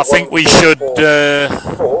 And I think we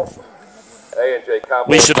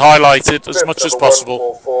should highlight it as much as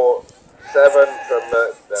possible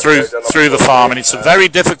through the farm. And it's a very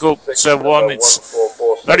difficult one. It's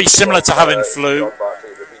very similar to having flu.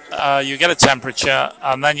 You get a temperature,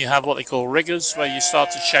 and then you have what they call riggers, where you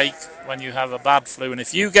start to shake when you have a bad flu. And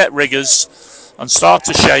if you get riggers and start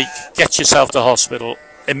to shake, get yourself to hospital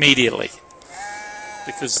immediately,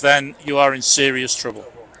 because then you are in serious trouble.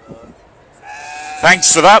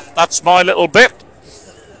 Thanks for that. That's my little bit.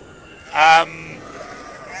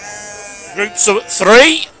 Groups of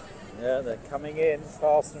 3. Yeah, they're coming in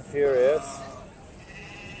fast and furious.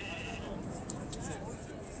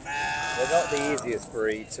 They're not the easiest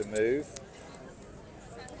breed to move.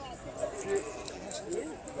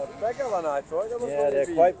 They're bigger than I thought. Yeah,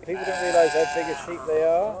 they're quite. People don't realise how big a sheep they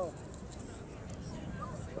are.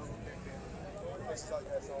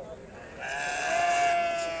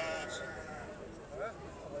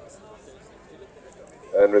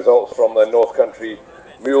 And results from the North Country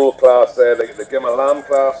Mule class there, the Gimmer Lamb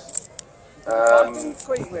class.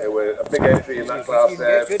 There were a big entry in that class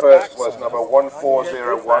there. First was number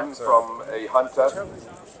 1401 from a hunter.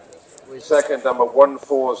 Second, number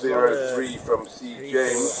 1403 from C.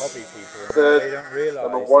 James. Third,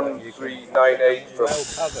 number 1398 from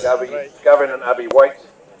Gavin and Abby White.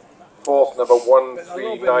 Fourth, number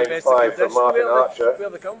 1395 from Martin Archer.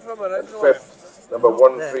 And fifth, number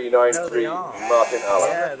 1393 Martin Allen.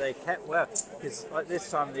 Yeah, they kept well, because like this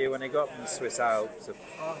time of the year when they go up in the Swiss Alps, the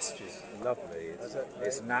pasture's lovely.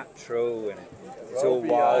 It's natural and it's all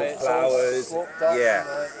wildflowers.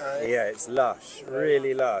 Yeah, it's lush,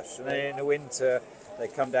 really lush. And then in the winter, they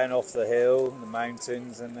come down off the hill, the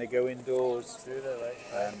mountains, and they go indoors.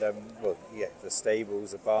 And well, yeah, the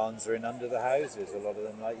stables, the barns are in under the houses. A lot of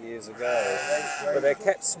them, like years ago. But they're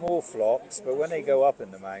kept small flocks. But when they go up in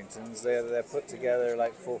the mountains, they're put together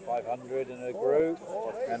like 400 or 500 in a group,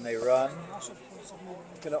 and they run.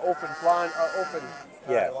 Kind of open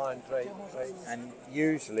land, right. And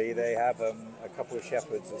usually they have a couple of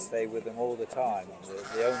shepherds that stay with them all the time.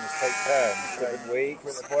 The owners take turns, different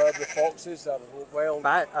weeks. Where the foxes are wild.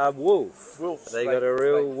 Wolf. Wolves. They got a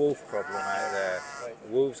real wolf problem out there.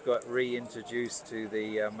 Wolves got reintroduced to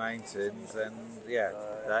the mountains, and yeah,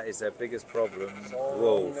 that is their biggest problem.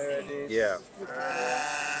 Wolf. Yeah.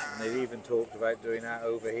 And they've even talked about doing that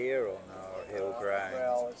over here on our hill ground.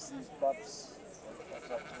 Well, it's these butts.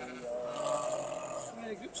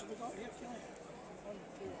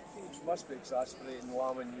 Must be exasperating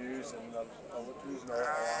lambing ewes and losing all the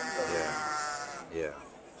lambs. Yeah.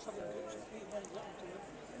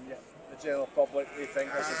 And yet the general public, they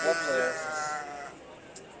think this is lovely.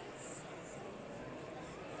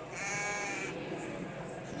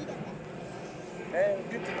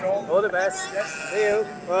 Good to know. All the best. Yes. See you.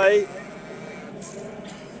 Bye.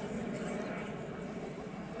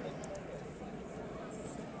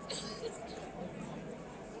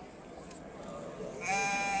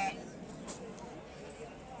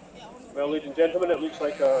 Well, ladies and gentlemen, it looks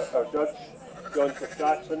like our judge, John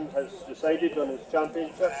Jackson, has decided on his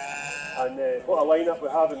championship. And what a lineup we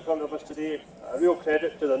have in front of us today. A real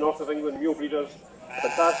credit to the North of England mule breeders.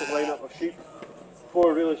 Fantastic lineup of sheep.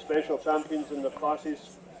 4 really special champions in their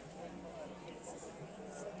classes.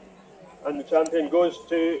 And the champion goes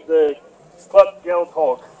to the Club Guild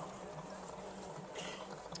Hog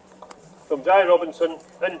from Guy Robinson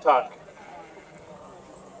in Tack.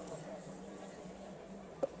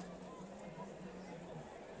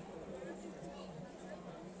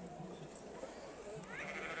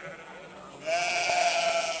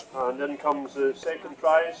 And then comes the second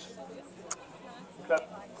prize,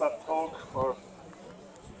 Clipped Hog for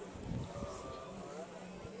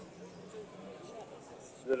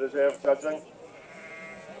the reserve judging.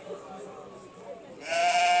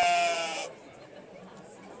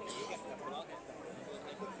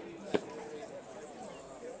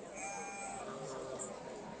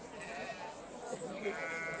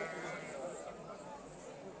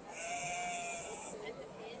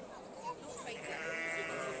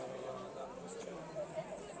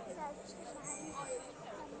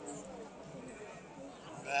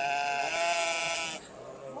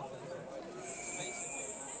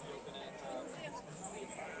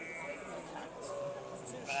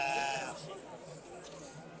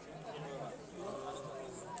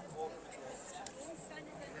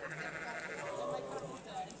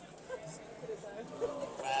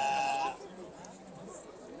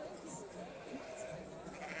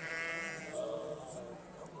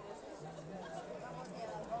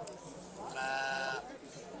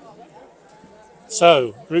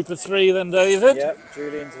 So, group of 3 then, David. Yep,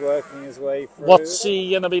 Julian's working his way through. What's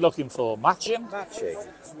he going to be looking for? Matching? Matching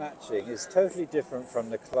is totally different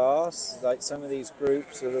from the class. Like some of these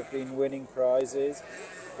groups that have been winning prizes,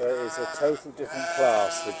 but it's a total different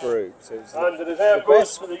class, the group. So it's the reserve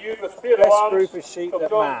goes to the youth with best group of sheep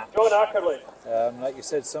that match. John Ackerley. Like you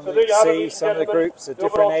said, some So of the groups are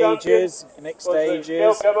different ages, mixed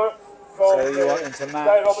ages. So you want them to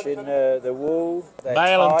match in the wool.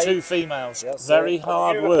 Male and 2 females. Very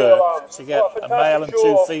hard work to get a male and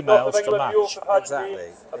 2 females to match.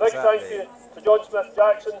 Exactly. A big thank you to John Smith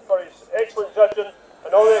Jackson for his excellent judging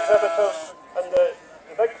and all the exhibitors and the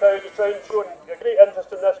big crowd that's round showing a great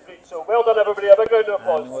interest in this breed. So well done everybody, a big round of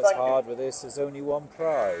applause. And what's hard with this is only one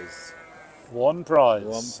prize. One prize.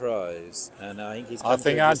 One prize. And I think he's I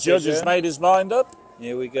think our judge has made his mind up.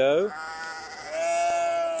 Here we go.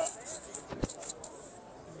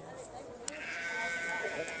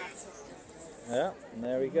 Yeah, and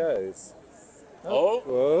there he goes. Oh.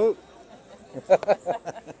 Whoa.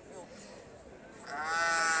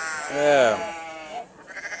 Yeah.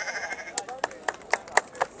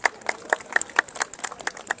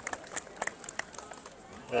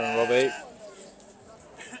 Robbie.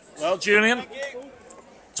 Well, Julian,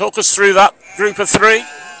 talk us through that group of 3.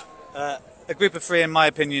 A group of 3, in my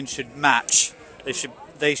opinion, should match. They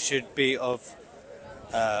should be of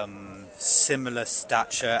similar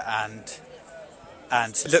stature and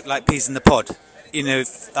look like peas in the pod. You know,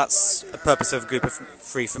 that's the purpose of a group of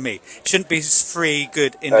 3 for me. It shouldn't be 3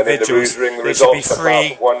 good individuals. It should be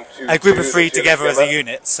 3, a group of 3 together as a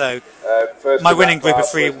unit. So my winning group of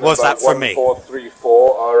 3 was that for me.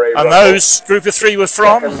 And those group of 3 were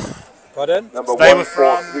from? Pardon? They were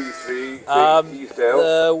from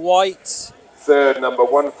the white. Third, number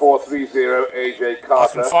 1430, AJ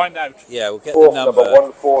Carter. I can find out. Yeah, we'll get Fourth, the number.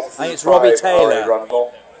 number 1435, I think it's Robbie Taylor.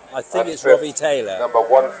 Rundle. I think it's fifth, Robbie Taylor. Number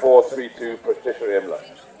 1432, Patricia Imler.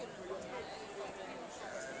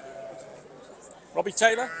 Robbie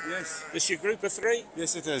Taylor? Yes. This your group of 3?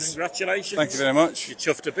 Yes, it is. Congratulations. Thank you very much. You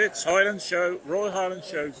chuffed to bits. Highland Show, Royal Highland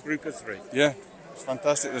Show, group of 3. Yeah, it's a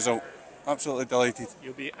fantastic result. Absolutely delighted.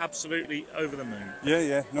 You'll be absolutely over the moon.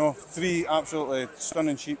 Yeah, no, 3 absolutely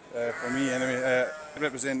stunning sheep for me anyway.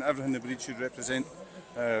 Represent everything the breed should represent.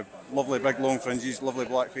 Lovely big long fringes, lovely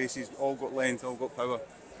black faces, all got length, all got power.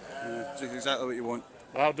 Just exactly what you want.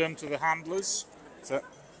 Well done to the handlers. That's it.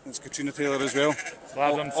 It's Katrina Taylor as well.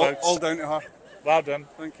 Well done, folks. All down to her. Well done.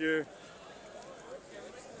 Thank you.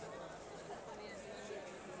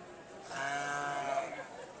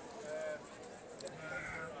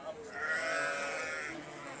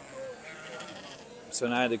 So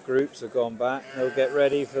now the groups have gone back. They'll get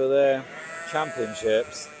ready for their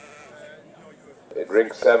championships. In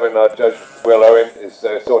ring 7, our judge Will Owen is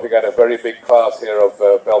sorting out a very big class here of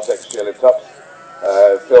Beltex Shielded Tups.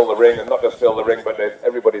 Fill the ring, and not just fill the ring, but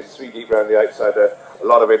everybody's 3 deep around the outside. A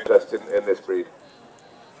lot of interest in this breed.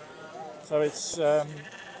 So it's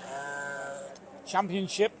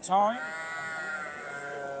championship time.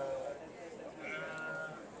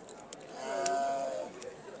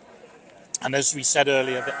 And as we said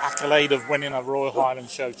earlier, the accolade of winning a Royal Highland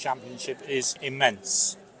Show Championship is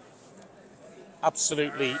immense.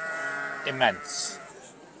 Absolutely immense.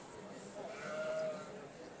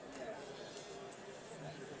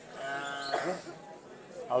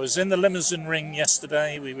 I was in the Limousin ring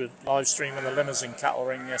yesterday. We were live streaming the Limousin cattle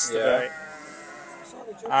ring yesterday.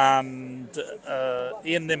 Yeah. And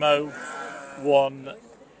Ian Nimmo won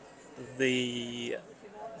the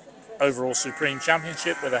overall Supreme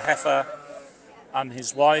Championship with a heifer, and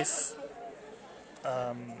his wife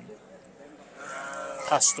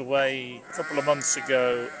passed away a couple of months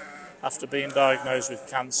ago after being diagnosed with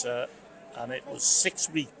cancer, and it was 6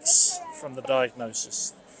 weeks from the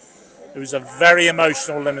diagnosis. It was a very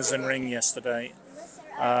emotional Limousin ring yesterday,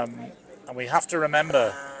 and we have to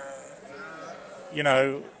remember, you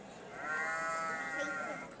know,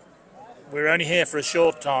 we're only here for a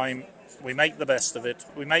short time. We make the best of it.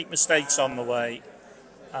 We make mistakes on the way,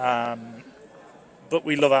 but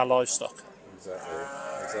we love our livestock. Exactly.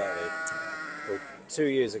 Well, 2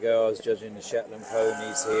 years ago I was judging the Shetland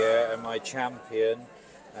ponies here, and my champion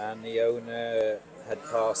and the owner had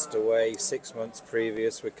passed away 6 months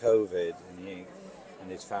previous with COVID, and he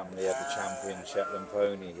and his family had the champion Shetland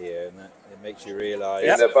pony here, and it makes you realise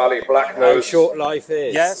in the Valais Blacknose how short life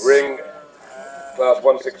is. Yes. Ring class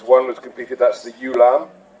 161 was completed. That's the ewe lamb.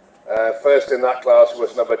 First in that class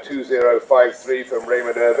was number 2053 from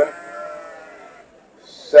Raymond Irvin.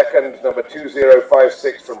 Second, number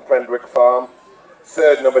 2056 from Prendwick Farm.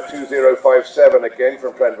 Third, number 2057 again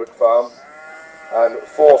from Prendwick Farm. And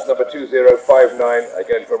fourth, number 2059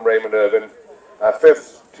 again from Raymond Irvin.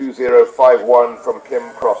 Fifth, 2051 from Kim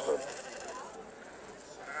Crossan.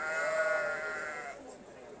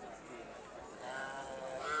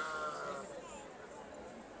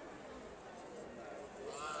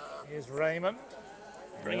 Here's Raymond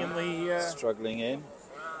bringing the struggling in.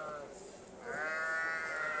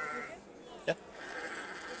 Yeah.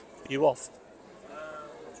 You off?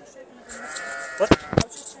 What?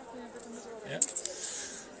 Yeah.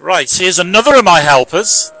 Right. Here's another of my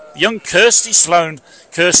helpers, young Kirsty Sloan.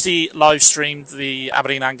 Kirsty live streamed the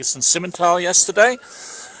Aberdeen Angus and Simmental yesterday.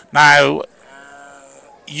 Now,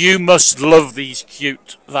 you must love these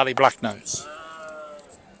cute Valais Blacknose.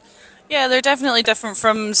 Yeah, they're definitely different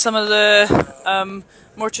from some of the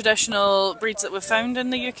more traditional breeds that we've found in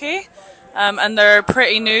the UK, and they're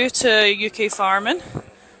pretty new to UK farming.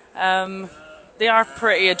 They are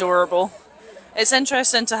pretty adorable. It's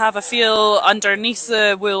interesting to have a feel underneath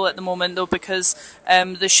the wool at the moment though, because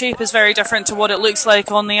the shape is very different to what it looks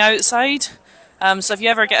like on the outside. So if you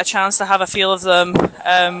ever get a chance to have a feel of them,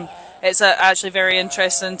 it's actually very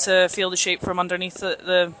interesting to feel the shape from underneath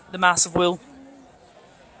the mass of wool.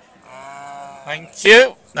 Thank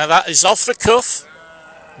you. Now that is off the cuff,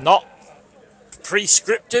 not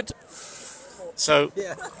pre-scripted. So,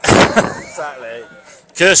 yeah, exactly.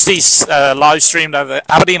 Kirsty's live streamed over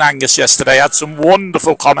Aberdeen Angus yesterday. Had some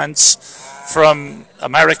wonderful comments from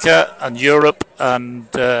America and Europe, and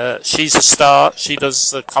she's a star. She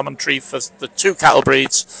does the commentary for the two cattle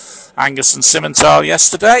breeds, Angus and Simmental,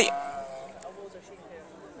 yesterday.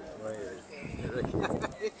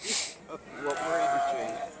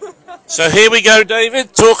 So here we go,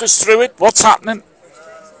 David. Talk us through it. What's happening?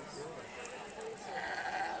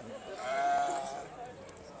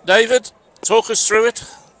 David, talk us through it.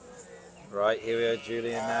 Right, here we are,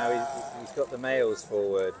 Julian. Now he's got the males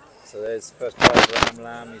forward. So there's the first prize ram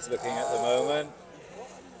lamb he's looking at the moment.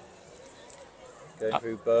 Going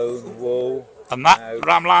through bone, wool. And that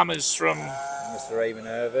ram lamb is from Mr. Raymond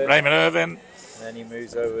Irvin. Raymond Irvin. And then he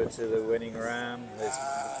moves over to the winning ram. There's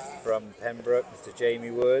from Pembroke, Mr.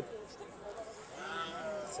 Jamie Wood.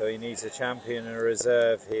 So he needs a champion and a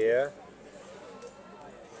reserve here.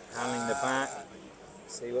 Handling the back.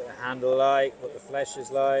 See what the handle like, what the flesh is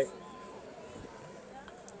like.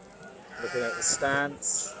 Looking at the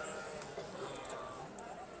stance.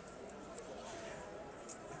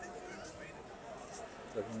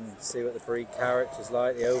 Looking to see what the breed character's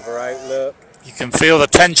like, the over outlook. You can feel the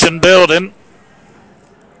tension building.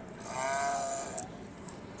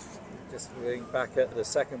 Just looking back at the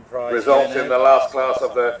second prize. Results in the last class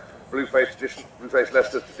of the Blueface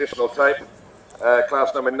Leicester traditional type.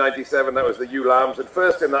 Class number 97, that was the ewe lambs. And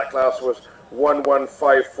first in that class was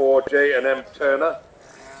 1154 J&M Turner.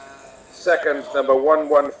 Second, number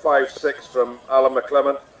 1156 from Alan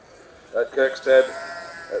McClement at Kirkstead.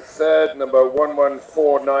 Third, number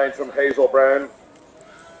 1149 from Hazel Brown.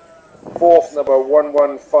 Fourth, number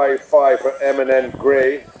 1155 from M&N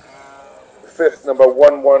Gray. Fifth, number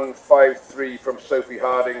 1153 from Sophie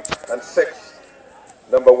Harding. And sixth,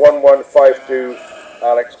 number 1152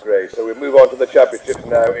 Alex Gray. So we move on to the championship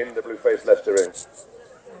now in the Blueface Leicester ring.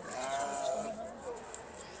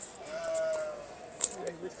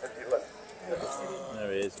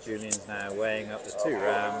 There he is. Julian's now weighing up the 2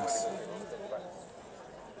 rams.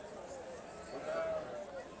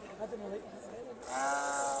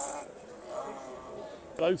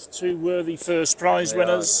 Both 2 worthy first prize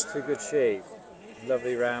winners. 2 good sheep.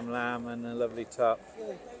 Lovely ram lamb and a lovely tup.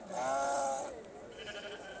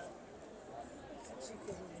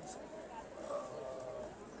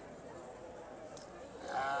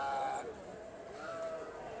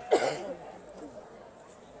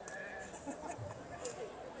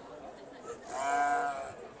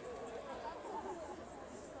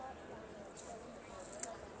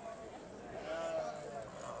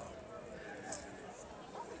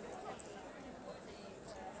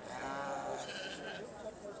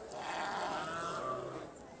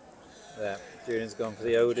 Yeah, Julian's gone for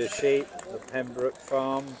the older sheep, the Pembroke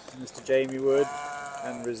Farm, Mr. Jamie Wood,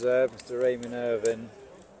 and reserve, Mr. Raymond Irvin.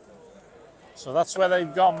 So that's where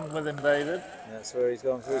they've gone with him, David. That's where he's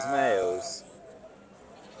gone for his males.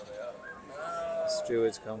 The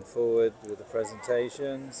stewards come forward with the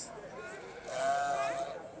presentations.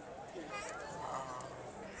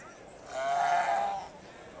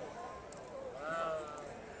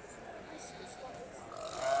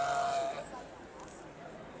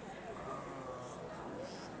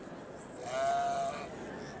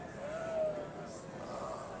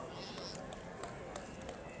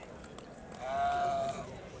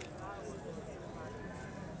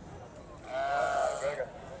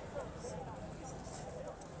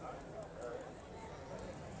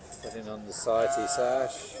 Putting on the society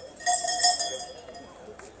sash.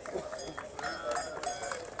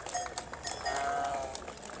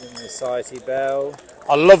 In the society bell.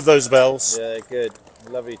 I love those bells. Yeah, good.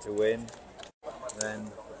 Lovely to win.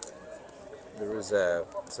 Then the reserve.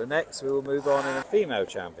 So next we will move on in a female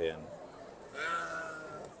champion.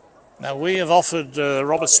 Now we have offered,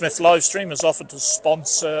 Robert Smith Livestream has offered to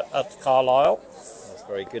sponsor at Carlisle.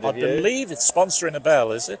 Very good I of you. believe it's sponsoring a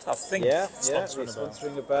bell, is it? I think it's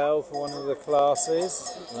sponsoring a bell for one of the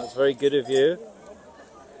classes. That's very good of you.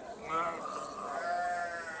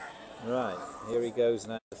 Right, here he goes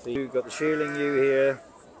now. We've got the shearling ewe here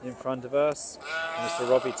in front of us, Mr.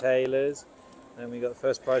 Robbie Taylor's. Then we've got the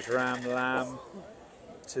first prize ram lamb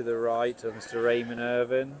to the right of Mr. Raymond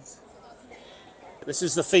Irvin's. This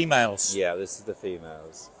is the females? Yeah, this is the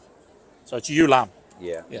females. So it's ewe lamb?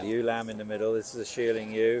 Yeah, the ewe lamb in the middle. This is a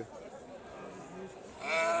shearling ewe.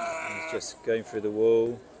 He's just going through the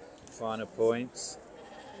wool, finer points.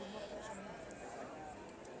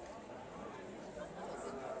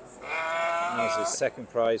 That's his second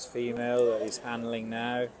prize female that he's handling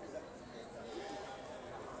now.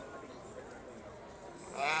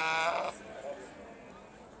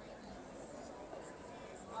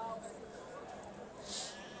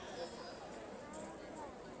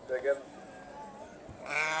 Again.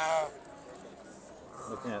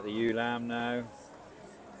 Looking at the ewe lamb now.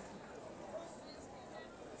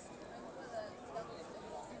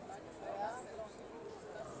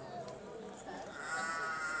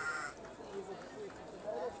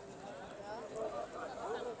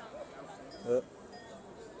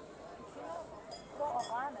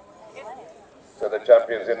 So the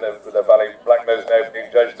champions in the Valais Blacknose now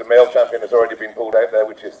being judged. The male champion has already been pulled out there,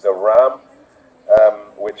 which is the ram,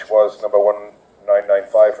 which was number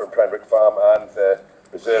 1995 from Pembroke Farm, and the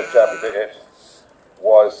reserve champion it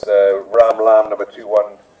was ram lamb number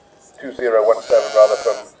 2017 rather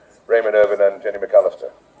from Raymond Irvin and Jenny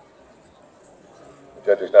McAllister. The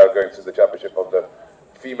judges now going through the championship of the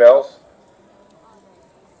females.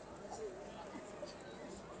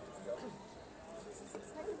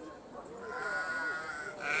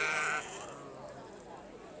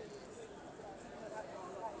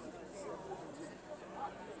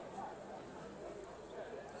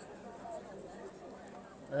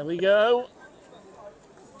 There we go.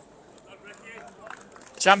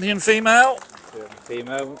 Champion female.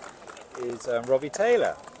 Female is Robbie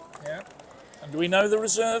Taylor. Yeah. And do we know the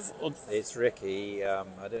reserve? Or it's Ricky. I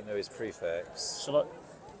don't know his prefix.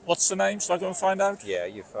 What's the name? Shall I go and find out? Yeah,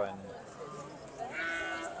 you find.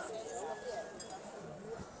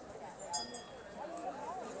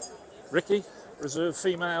 Ricky, reserve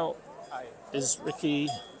female. Aye. Is Ricky?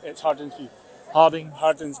 It's Harding's View.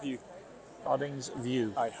 Harding's View. Harding's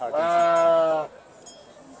View. Aye, Harding's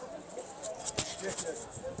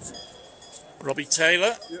View. Robbie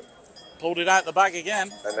Taylor. Yep. Pulled it out the bag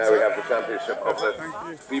again. And now we have the championship of the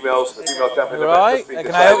females. The female champion. Right, can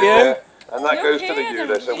I help you? And that goes to the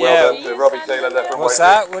Euler, so well done to Robbie Taylor there from What's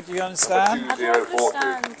that? What do you understand?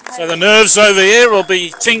 2042. So the nerves over here will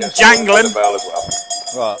be jangling.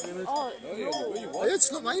 Right.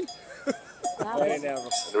 It's not mine.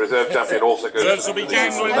 The reserve champion also goes Nerves will be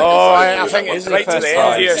jangling. Oh, I think it's right to the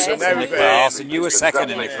end here, so now in the we've class, and you were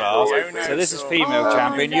second in the class. So this is female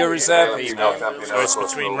champion, you're reserve female. So it's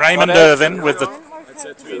between Raymond Irvin with the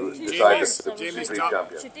Jamie's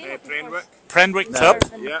top Prenwick Cup.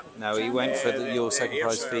 No, he went for your second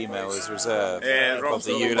prize female as reserve of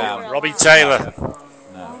the ULAM. Robbie Taylor.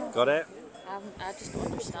 No. Got it? I just don't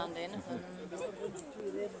understand anything.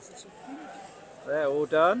 They're all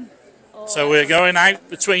done. So we're going out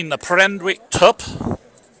between the Prenwick Cup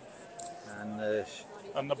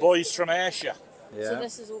and the boys from Ayrshire. Yeah. So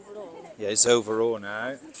this is overall? Yeah, it's overall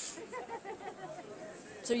now.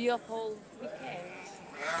 So you're up all weekend?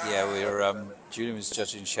 Yeah, we were. Julian was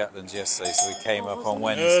judging Shetlands yesterday, so we came up on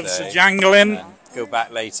Wednesday. Nerves are jangling. And go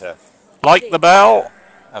back later. Like the bell.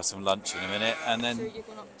 Have some lunch in a minute, and then. So you're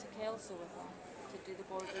going up to Kelso with her to do the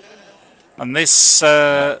board review? And this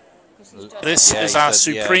is our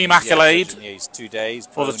supreme accolade he's 2 days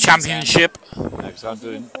for the championship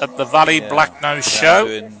at the Valais Blacknose show. I'm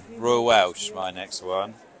doing Royal Welsh, my next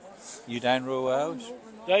one. You down Royal Welsh?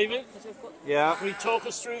 David? Yeah. Can we talk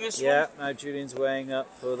us through this Yeah, one? now Julian's weighing up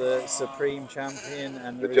for the Supreme Champion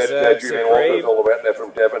and the judge there, Reserve Julian Supreme. Walters, all the way up there from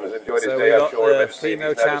Devon, has enjoyed So his we've day, I'm got sure. the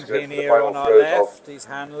female champion here on our left, he's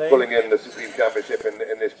handling. Pulling in the Supreme Championship in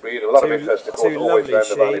this breed. A lot of interest, of course, two always lovely around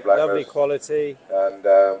the Valais sheep, Blacknose. lovely quality. And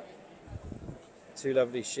two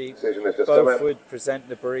lovely sheep. Decision is just Both coming. would present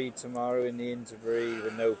the breed tomorrow in the interbreed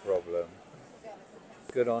with no problem.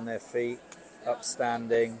 Good on their feet,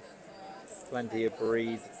 upstanding, plenty of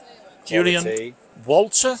breed. Julian quality.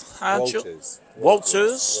 Walters from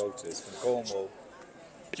Cornwall.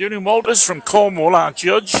 Julian Walters from Cornwall, our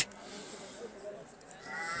judge.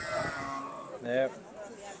 There,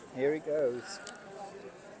 here he goes.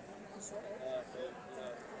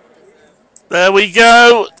 There we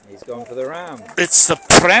go. He's gone for the ram. It's the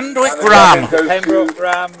Prenwick Ram. Pembroke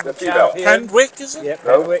Ram champion. Prenwick, is it? Yep,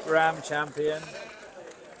 Pembroke Ram champion.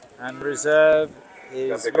 And reserve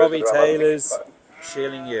is Robbie Taylor's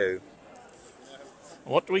Shielding You.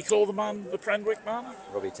 What do we call the man, the Prenwick man?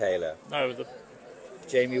 Robbie Taylor. No, the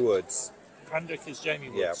Jamie Woods. Prenwick is Jamie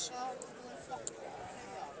Woods. Yep.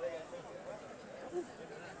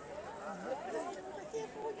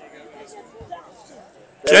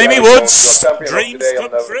 Jamie Woods, dreams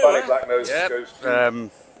come true,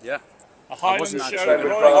 yeah. A Highland show, the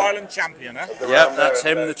Royal Highland champion, eh? Yeah, that's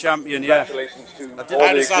him, the champion, yeah.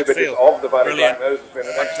 How does that feel? Brilliant.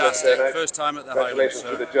 Fantastic. First time at the Highlands. Congratulations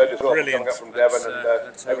to the judge as well, Brilliant. coming up from Devon,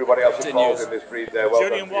 and everybody else involved in this breed there. Well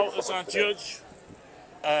Julian done. Walters, our judge.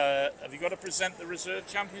 Have you got to present the reserve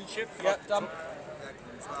championship? Yep, done.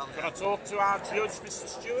 Can I talk to our judge, Mr.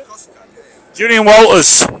 Stewart? Julian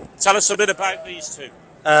Walters, tell us a bit about these two.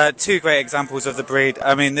 Two great examples of the breed.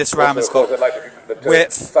 I mean, this ram has got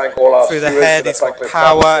width Thank all our through the stewards head, for he's the got thankless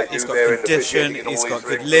power, job they he's do got there in condition, officiating he's all got these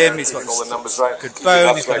good races, limb, he's getting got all the numbers right. good Keep bone,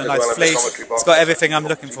 your he's got a as nice well in the fleece, commentary box. he's got everything I'm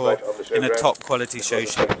looking for Right on the in a showground. top quality show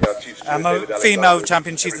sheep. Chief Steward My David female Alexander,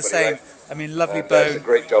 champion, she's the everybody same. right. I mean, lovely And it's a bone,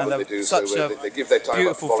 great job and that they do. such So a they give their time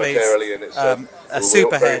beautiful up fleece, voluntarily, and it's a we're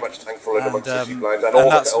super very head, much thankful in amongst the sheep lines and all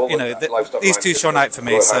that's, the you know, livestock these lines two in shone the out for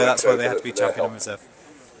me, Royal so Highland that's show why they had to be for their champion in help. reserve.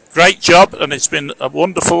 Great job, and it's been a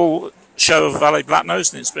wonderful show of Valais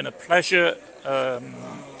Blacknose, and it's been a pleasure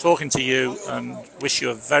talking to you, and wish you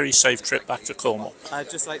a very safe trip back to Cornwall. I'd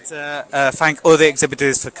just like to thank all the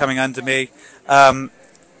exhibitors for coming under me.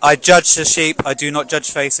 I judge the sheep, I do not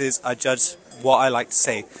judge faces, I judge what I like to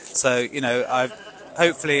see. So, you know,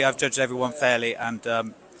 hopefully I've judged everyone fairly, and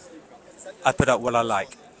I put up what I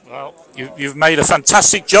like. Well, you've made a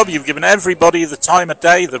fantastic job. You've given everybody the time of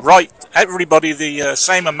day, everybody the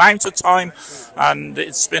same amount of time, and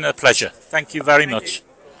it's been a pleasure. Thank you very much.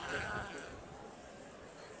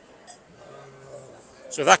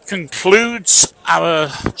 So that concludes our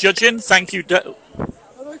judging. Thank you,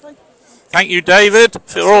 David,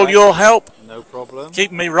 for all your help. No problem.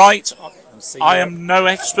 Keeping me right. I am no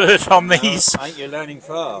expert on these. I think you're learning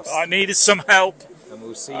fast. I needed some help. And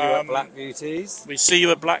we'll see you at Black Beauties. We see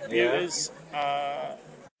you at Black Beauties.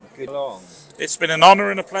 Good long. It's been an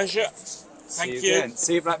honour and a pleasure. Thank See you. Again.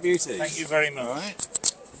 See you at Black Beauties. Thank you very much. All right.